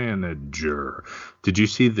a manager. Did you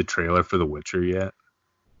see the trailer for The Witcher yet?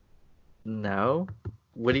 No.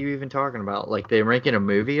 What are you even talking about? Like they're making a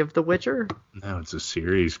movie of The Witcher? No, it's a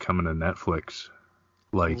series coming to Netflix.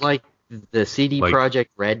 Like the CD Projekt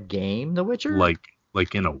Red game, The Witcher?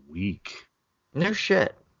 Like in a week. No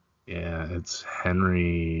shit. Yeah, it's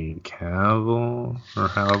Henry Cavill, or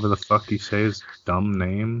however the fuck you say his dumb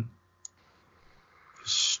name.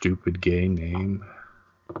 Stupid gay name.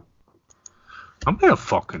 I'm gonna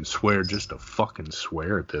fucking swear just to fucking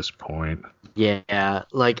swear at this point. Yeah,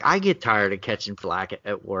 like I get tired of catching flack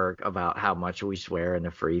at work about how much we swear in the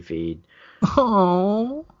free feed.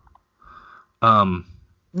 Oh.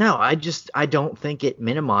 No, I don't think it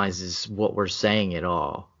minimizes what we're saying at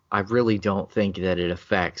all. I really don't think that it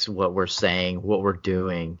affects what we're saying, what we're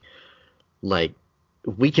doing. Like,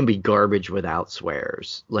 we can be garbage without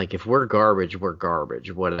swears. Like, if we're garbage,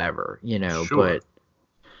 whatever, you know.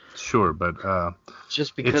 Sure, but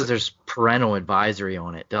just because there's parental advisory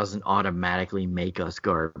on it doesn't automatically make us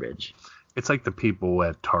garbage. It's like the people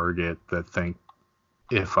at Target that think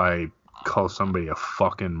if I call somebody a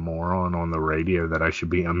fucking moron on the radio that I should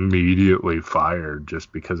be immediately fired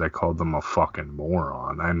just because I called them a fucking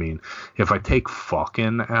moron. I mean, if I take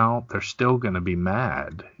fucking out, they're still going to be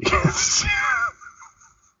mad. Yes.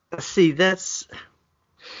 See, that's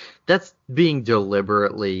being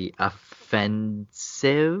deliberately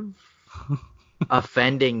offensive.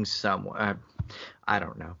 Offending someone. I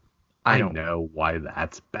don't know. I don't know why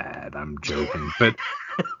that's bad. I'm joking.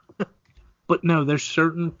 But no, there's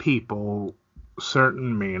certain people,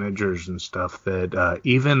 certain managers and stuff that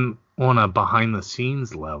even on a behind the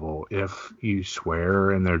scenes level, if you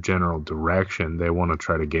swear in their general direction, they want to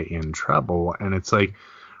try to get you in trouble. And it's like,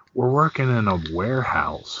 we're working in a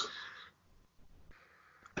warehouse.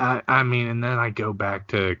 I mean, and then I go back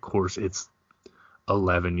to, of course, it's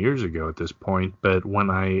 11 years ago at this point, but when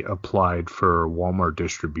I applied for Walmart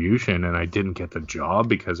distribution and I didn't get the job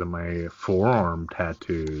because of my forearm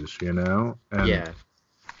tattoos, you know? And yeah.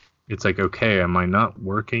 It's like, okay, am I not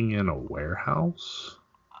working in a warehouse?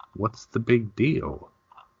 What's the big deal?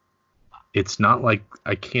 It's not like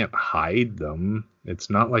I can't hide them.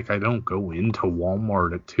 It's not like I don't go into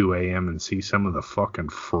Walmart at 2 a.m. and see some of the fucking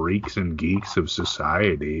freaks and geeks of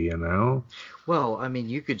society, you know? Well, I mean,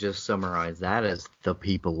 you could just summarize that as the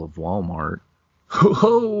people of Walmart.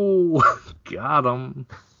 Oh, got 'em.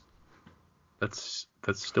 That's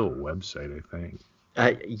still a website, I think.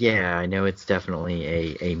 Yeah, I know it's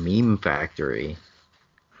definitely a meme factory.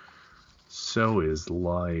 So is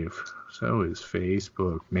life. So is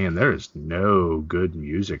Facebook. Man, there is no good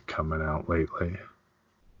music coming out lately.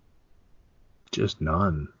 Just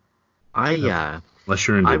none. I No. uh Unless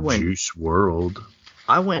you're I into went Juice World.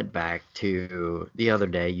 I went back to the other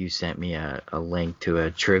day. You sent me a link to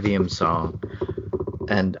a Trivium song,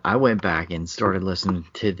 and I went back and started listening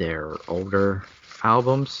to their older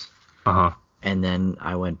albums, Uh-huh. and then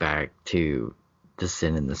I went back to The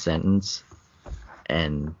Sin in the Sentence,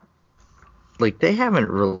 and like they haven't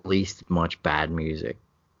released much bad music,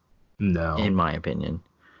 No. in my opinion.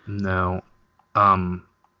 No. Um,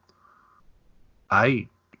 I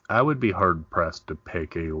I would be hard pressed to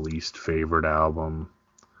pick a least favorite album.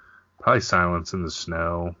 Probably Silence in the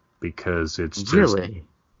Snow, because it's just Really,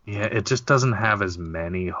 yeah, it just doesn't have as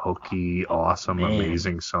many hooky, awesome, man,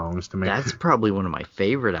 amazing songs to me. that's probably one of my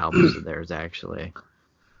favorite albums of theirs, actually.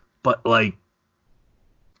 But like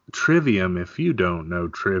Trivium, if you don't know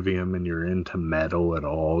Trivium and you're into metal at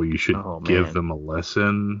all, you should Oh give man, them a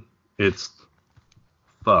listen. It's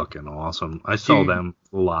fucking awesome. I saw dude, them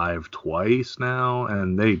live twice now,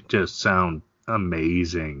 and they just sound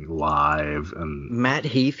amazing live. And Matt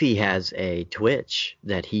Heafy has a Twitch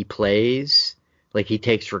that he plays, like he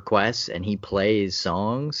takes requests and he plays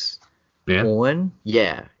songs yeah, on.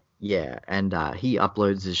 Yeah, yeah, and he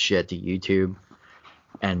uploads his shit to YouTube,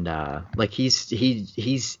 and like he's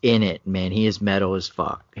in it, man. He is metal as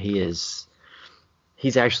fuck. He's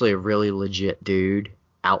actually a really legit dude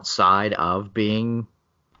outside of being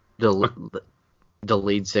the the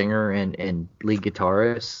lead singer and lead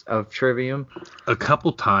guitarist of Trivium. a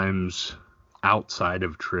couple times outside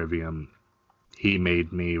of Trivium, he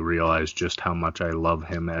made me realize just how much I love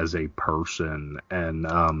him as a person. And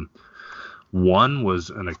one was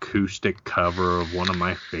an acoustic cover of one of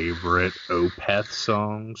my favorite Opeth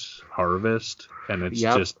songs, Harvest, and it's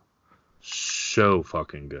Yep. just so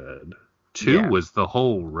fucking good. Two Yeah. was the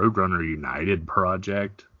whole Roadrunner United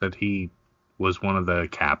project that he was one of the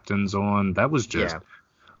captains on. That was just Yeah.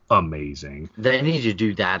 amazing. They need to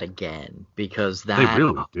do that again because They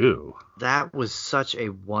really do. that was such a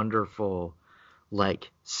wonderful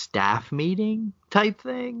like staff meeting type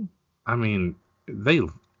thing. I mean, they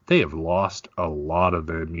have lost a lot of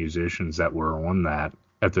the musicians that were on that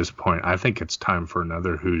at this point. I think it's time for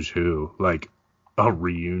another Who's Who, like a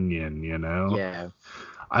reunion, you know? Yeah.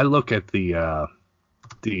 I look at the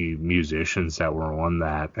musicians that were on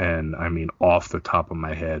that, and I mean, off the top of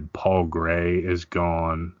my head, Paul Gray is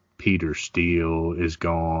gone, Peter Steele is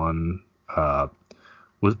gone.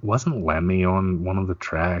 Wasn't Lemmy on one of the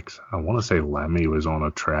tracks? I want to say Lemmy was on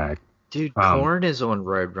a track. Dude, Um, Korn is on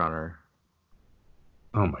Roadrunner.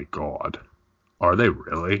 Oh my God, are they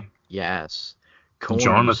really? Yes. Korn's,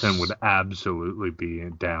 Jonathan would absolutely be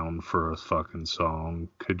down for a fucking song.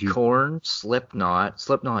 Could you? Korn, Slipknot.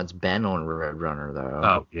 Slipknot's been on Roadrunner though.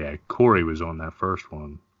 Oh yeah, Corey was on that first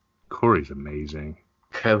one. Corey's amazing.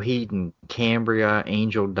 Coheed and Cambria,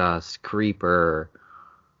 Angel Dust, Creeper.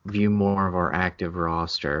 View more of our active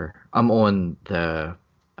roster. I'm on the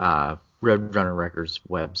Roadrunner Records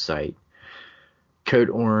website. Code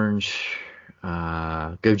Orange,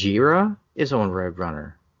 Gojira is on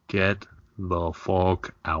Roadrunner. Get the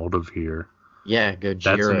fuck out of here. Yeah,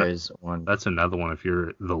 Gojira an- is on. That's another one. If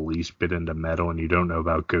you're the least bit into metal and you don't know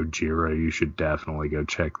about Gojira, you should definitely go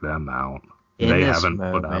check them out. In They this haven't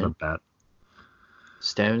put out a moment, bet.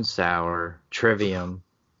 Stone Sour, Trivium,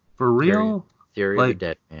 For real? Theory of Like- the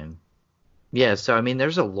Dead Man. Yeah, so I mean,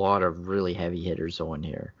 there's a lot of really heavy hitters on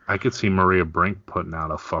here. I could see Maria Brink putting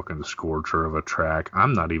out a fucking scorcher of a track.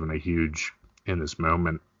 I'm not even a huge In This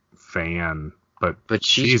Moment fan, but But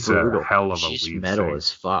she's a brutal. hell of a She's lead metal singer.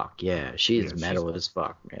 as fuck. Yeah, she is Yeah, she's- metal as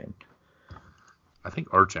fuck, man. I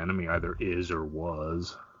think Arch Enemy either is or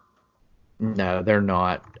was. No, they're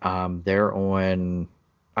not. They're on.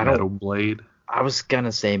 I don't. Metal Blade. I was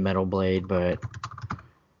gonna say Metal Blade, but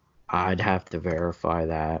I'd have to verify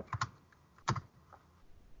that.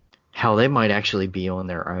 Hell, they might actually be on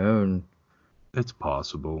their own. It's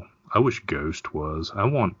possible. I wish Ghost was. I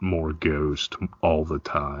want more Ghost all the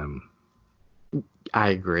time. I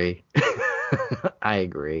agree. I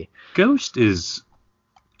agree. Ghost is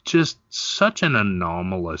just such an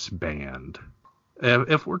anomalous band.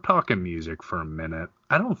 If we're talking music for a minute,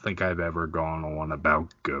 I don't think I've ever gone on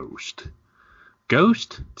about Ghost.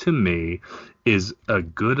 Ghost, to me, is a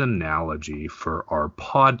good analogy for our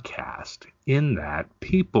podcast in that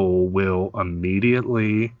people will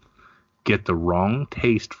immediately get the wrong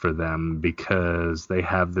taste for them because they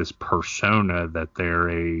have this persona that they're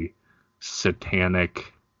a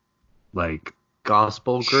satanic, like,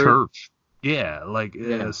 Gospel group. church. Yeah, like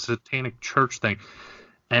Yeah. a satanic church thing.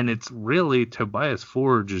 And it's really, Tobias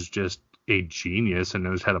Forge is just a genius and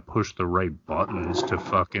knows how to push the right buttons to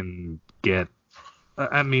fucking get.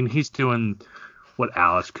 I mean, he's doing what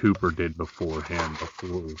Alice Cooper did before him,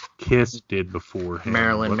 before Kiss did before him,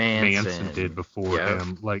 Marilyn what Manson. did before Yep.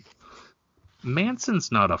 him. Like,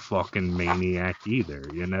 Manson's not a fucking maniac either.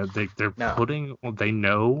 You know, they're No. they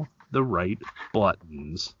know the right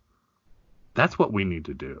buttons. That's what we need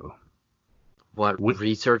to do. What,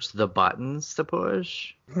 research the buttons to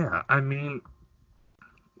push? Yeah, I mean,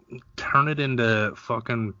 turn it into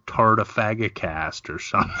fucking Tartafagacast or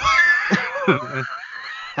something.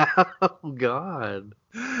 Oh God.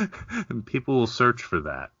 And people will search for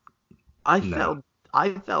that.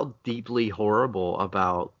 I felt deeply horrible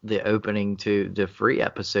about the opening to the Free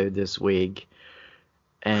episode this week.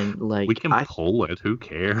 And like We can pull it, who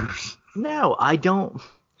cares? No, I don't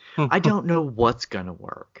know what's gonna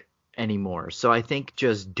work anymore. So I think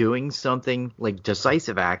just doing something like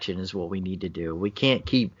decisive action is what we need to do. We can't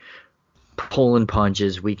keep pulling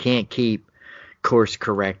punches. We can't keep course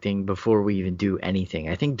correcting before we even do anything.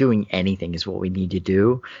 I think doing anything is what we need to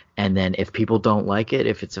do. And then if people don't like it,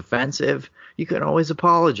 if it's offensive, you can always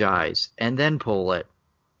apologize and then pull it.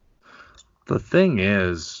 The thing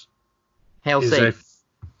is, Hail Satan.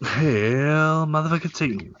 Hail motherfucking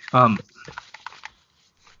Satan.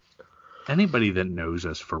 Anybody that knows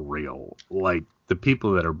us for real, like the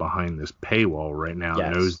people that are behind this paywall right now,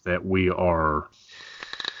 Yes. knows that we are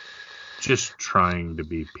just trying to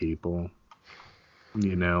be people.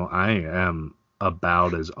 You know, I am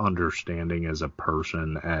about as understanding as a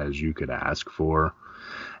person as you could ask for.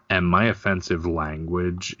 And my offensive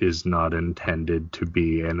language is not intended to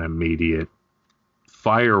be an immediate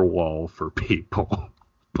firewall for people.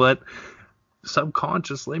 But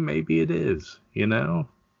subconsciously, maybe it is, you know?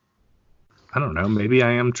 I don't know. Maybe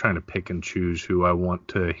I am trying to pick and choose who I want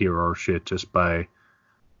to hear our shit just by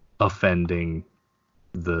offending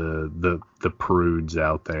the prudes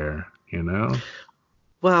out there, you know?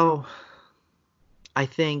 Well, I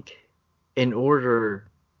think in order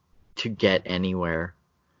to get anywhere,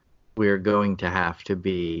 we're going to have to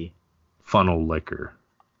be funnel liquor.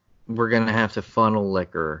 We're going to have to funnel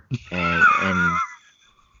liquor and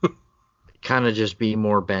kind of just be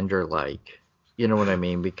more Bender-like. You know what I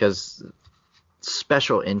mean? Because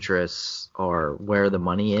special interests are where the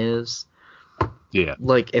money is. Yeah.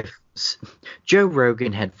 Like if Joe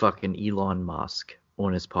Rogan had fucking Elon Musk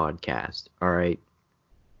on his podcast, all right?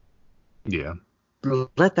 Yeah.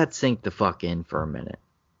 Let that sink the fuck in for a minute.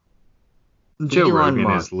 Joe Elon Rogan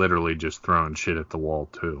Musk. is literally just throwing shit at the wall,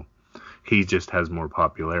 too. He just has more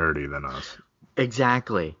popularity than us.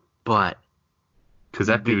 Exactly. But because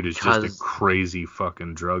that dude is just a crazy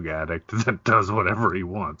fucking drug addict that does whatever he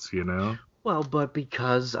wants, you know? Well, but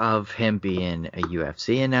because of him being a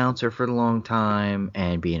UFC announcer for a long time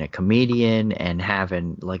and being a comedian and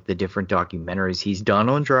having like the different documentaries he's done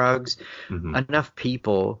on drugs, enough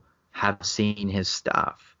people have seen his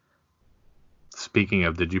stuff. Speaking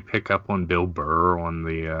of, did you pick up on Bill Burr on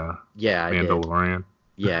the Mandalorian?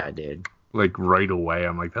 Yeah, I did. Like right away,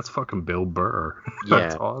 I'm like, that's fucking Bill Burr. Yeah.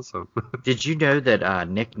 That's awesome. Did you know that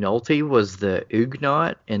Nick Nolte was the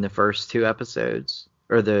Ugnaught in the first two episodes?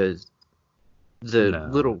 Or the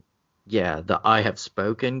little, the I Have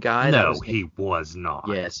Spoken guy? No, he was not.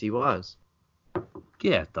 Yes, he was.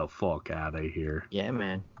 Get the fuck out of here. Yeah,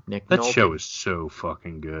 man. Nick That Nolte. show is so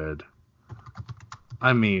fucking good.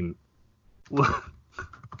 I mean,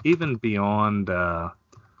 even beyond the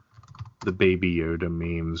Baby Yoda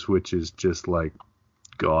memes, which is just like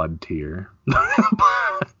god tier.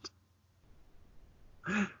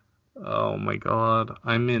 Oh my god.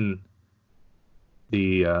 I'm in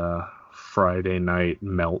the Friday night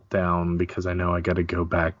meltdown because I know I gotta go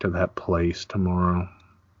back to that place tomorrow.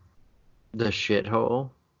 The shithole?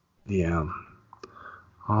 Yeah.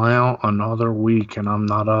 Well, another week and I'm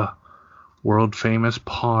not a world famous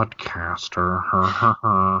podcaster.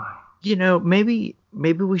 You know, maybe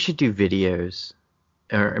we should do videos,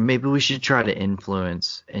 or maybe we should try to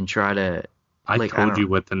influence and try to. I told you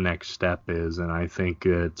what the next step is, and I think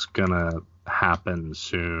it's gonna happen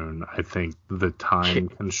soon. I think the time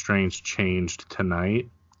constraints changed tonight,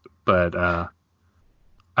 but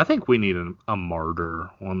I think we need a martyr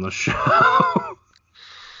on the show.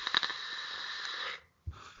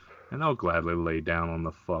 And I'll gladly lay down on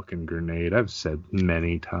the fucking grenade. I've said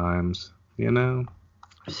many times, you know?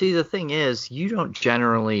 See, the thing is, you don't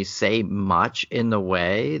generally say much in the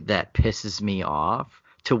way that pisses me off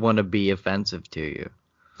to want to be offensive to you.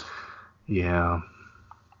 Yeah.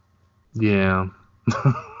 Yeah.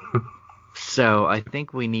 So I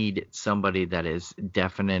think we need somebody that is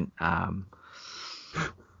definite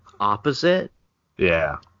opposite.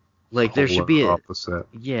 Yeah. Like there should be Polar opposite.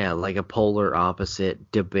 like a polar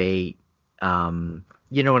opposite debate.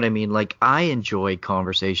 You know what I mean? Like I enjoy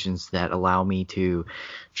conversations that allow me to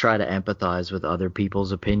try to empathize with other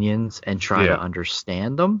people's opinions and try Yeah. to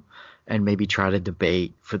understand them and maybe try to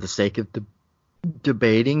debate for the sake of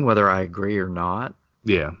debating whether I agree or not.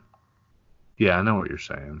 Yeah. Yeah, I know what you're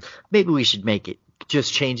saying. Maybe we should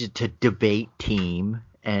just change it to debate team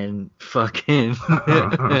and fucking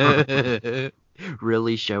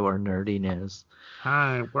really show our nerdiness.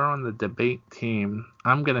 Hi, we're on the debate team.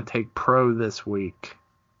 I'm going to take pro this week.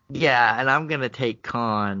 Yeah, and I'm gonna take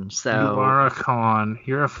con, You so are a con.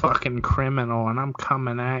 You're a fucking criminal, and I'm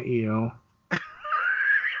coming at you.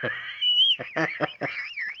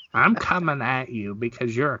 I'm coming at you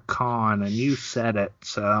because you're a con, and you said it,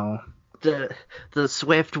 so... the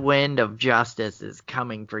swift wind of justice is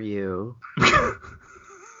coming for you.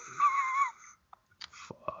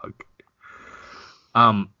 Fuck.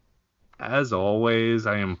 As always,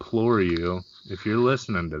 I implore you, if you're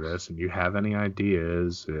listening to this and you have any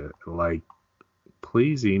ideas, like,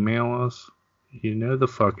 please email us. You know the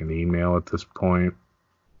fucking email at this point.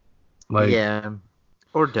 Like, Yeah,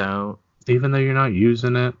 or don't. even though you're not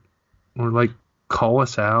using it, or like, call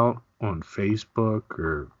us out on Facebook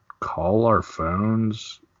or call our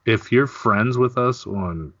phones. If you're friends with us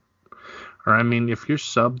on, or I mean, if you're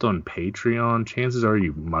subbed on Patreon, chances are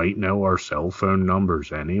you might know our cell phone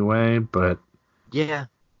numbers anyway, but Yeah,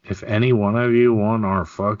 if any one of you want our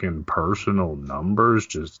fucking personal numbers,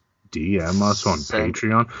 just DM us on Send-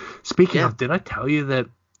 Patreon. Speaking Yeah. of, did I tell you that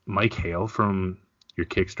Mike Hale from Your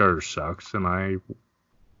Kickstarter Sucks and I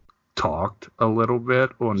talked a little bit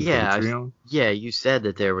on Yeah, Patreon? yeah. You said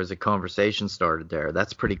that there was a conversation started there.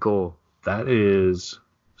 That's pretty cool. That is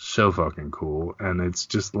so fucking cool. And it's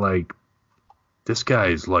just like, this guy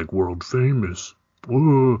is like world famous.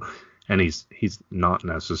 Woo. And he's not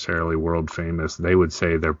necessarily world famous. They would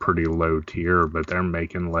say they're pretty low tier, but they're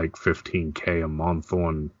making like $15K a month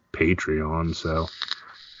on Patreon, so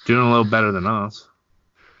doing a little better than us.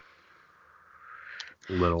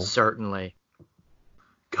 Little. Certainly.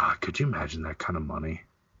 God, could you imagine that kind of money?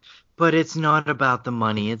 But it's not about the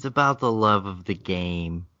money. It's about the love of the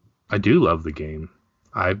game. I do love the game.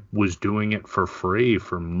 I was doing it for free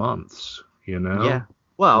for months, you know? Yeah.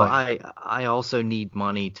 Well, Like- I also need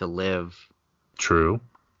money to live. True.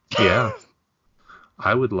 Yeah.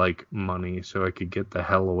 I would like money so I could get the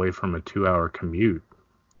hell away from a 2-hour commute.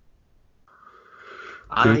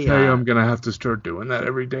 Did I tell you I'm going to have to start doing that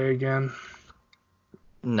every day again?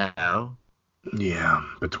 No. Yeah,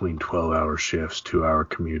 between 12-hour shifts, 2-hour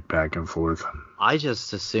commute back and forth. I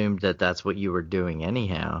just assumed that that's what you were doing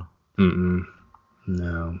anyhow. Mm-mm.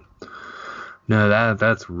 No. No,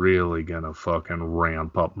 that's really gonna fucking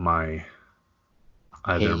ramp up my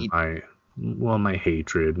Hate. my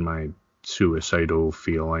hatred, my suicidal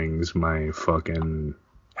feelings, my fucking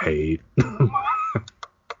hate.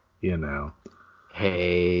 You know.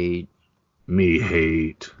 Hey, Me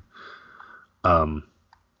hate.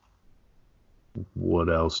 What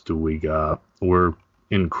else do we got? We're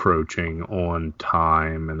encroaching on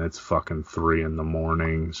time and it's fucking 3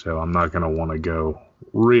 a.m, so I'm not gonna want to go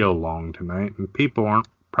real long tonight, and people aren't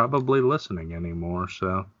probably listening anymore,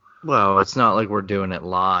 so well, it's not like we're doing it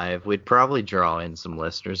live. We'd probably draw in some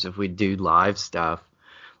listeners if we do live stuff.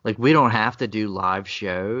 Like, we don't have to do live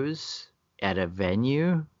shows at a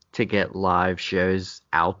venue to get live shows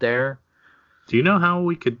out there. do you know how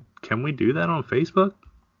can we do that on Facebook?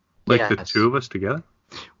 Like the Yes. two of us together?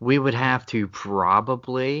 We would have to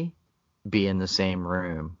probably be in the same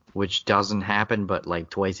room, which doesn't happen but like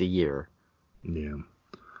twice a year. Yeah.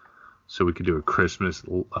 So we could do a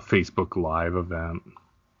Facebook Live event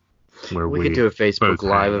where We could do a Facebook both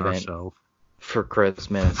Live hang event ourselves. for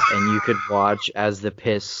Christmas, and you could watch as the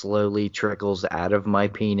piss slowly trickles out of my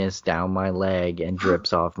penis down my leg and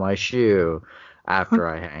drips off my shoe after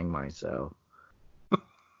I hang myself.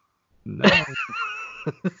 No.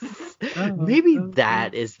 Maybe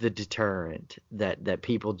that is the deterrent that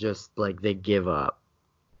people just, like, they give up.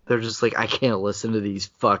 They're just like, I can't listen to these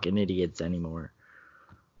fucking idiots anymore.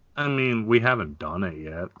 I mean, we haven't done it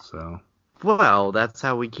yet, so. Well, that's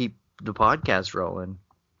how we keep the podcast rolling.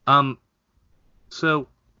 So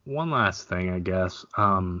one last thing, I guess.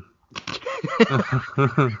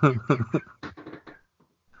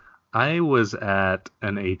 I was at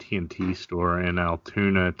an AT&T store in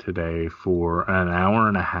Altoona today for an hour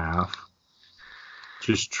and a half,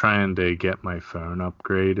 just trying to get my phone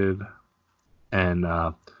upgraded. And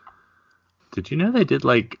did you know they did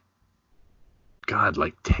like God,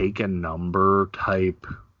 like take a number type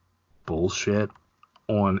bullshit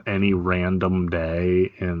on any random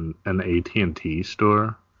day in an AT&T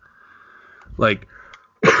store. Like,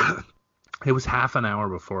 it was half an hour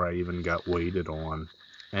before I even got waited on.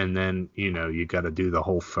 And then, you got to do the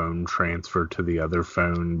whole phone transfer to the other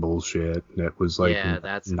phone bullshit. It was like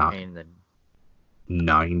that's not pain.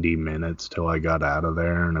 90 minutes till I got out of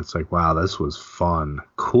there. And it's like, wow, this was fun.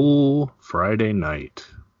 Cool Friday night.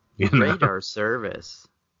 Radar service.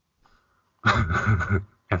 That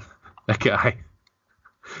guy,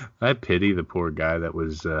 I pity the poor guy that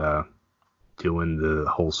was doing the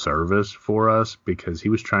whole service for us, because he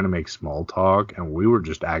was trying to make small talk and we were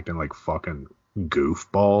just acting like fucking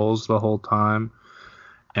goofballs the whole time.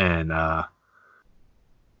 And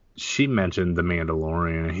she mentioned The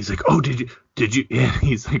Mandalorian and he's like, oh, did you and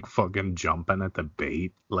he's like fucking jumping at the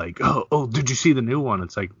bait, like, oh, did you see the new one?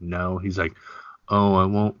 It's like, no. He's like, oh, I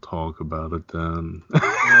won't talk about it then.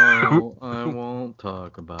 Oh, I won't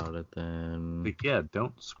talk about it then. Like, yeah,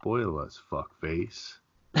 don't spoil us, fuckface.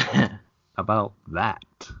 About that.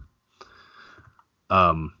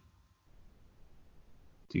 Do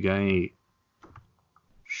you got any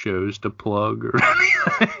shows to plug or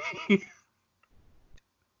anything?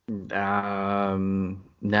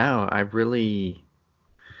 No, I really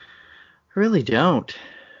don't.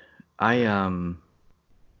 Yeah.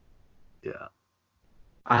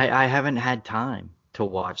 I haven't had time to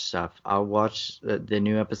watch stuff. I'll watch the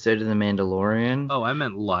new episode of The Mandalorian. Oh, I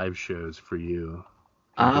meant live shows for you.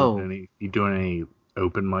 You doing any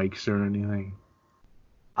open mics or anything?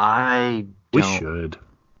 We should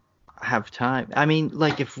have time. I mean,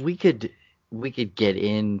 like, if we could get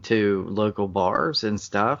into local bars and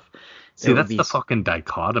stuff. See, that's the fucking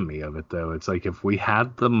dichotomy of it, though. It's like, if we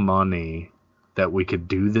had the money that we could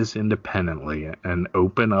do this independently and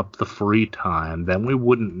open up the free time, then we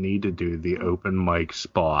wouldn't need to do the open mic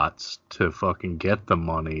spots to fucking get the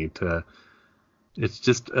money to. It's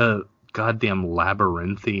just a goddamn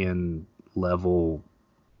labyrinthian level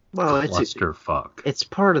clusterfuck. It's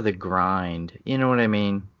part of the grind. You know what I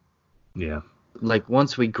mean? Yeah. Like,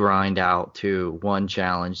 once we grind out to one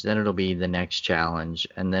challenge, then it'll be the next challenge,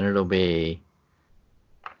 and then it'll be,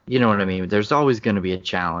 you know what I mean? There's always going to be a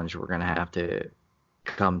challenge we're going to have to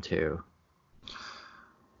come to.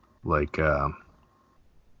 Like, the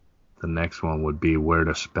next one would be where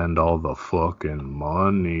to spend all the fucking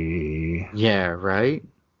money. Yeah, right?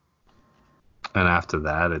 And after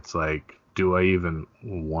that, it's like, do I even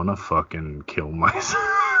want to fucking kill myself?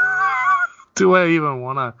 Do I even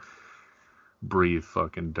want to breathe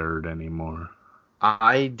fucking dirt anymore?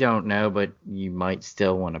 I don't know, but you might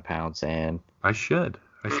still want to pound sand. I should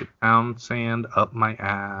pound sand up my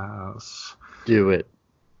ass. Do it.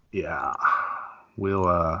 Yeah.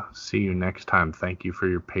 We'll see you next time. Thank you for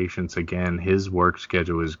your patience again. His work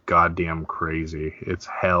schedule is goddamn crazy. It's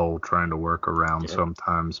hell trying to work around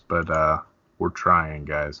sometimes, but we're trying,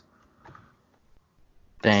 guys.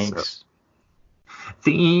 Thanks.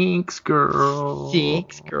 Thanks, girl.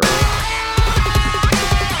 Thanks, girl.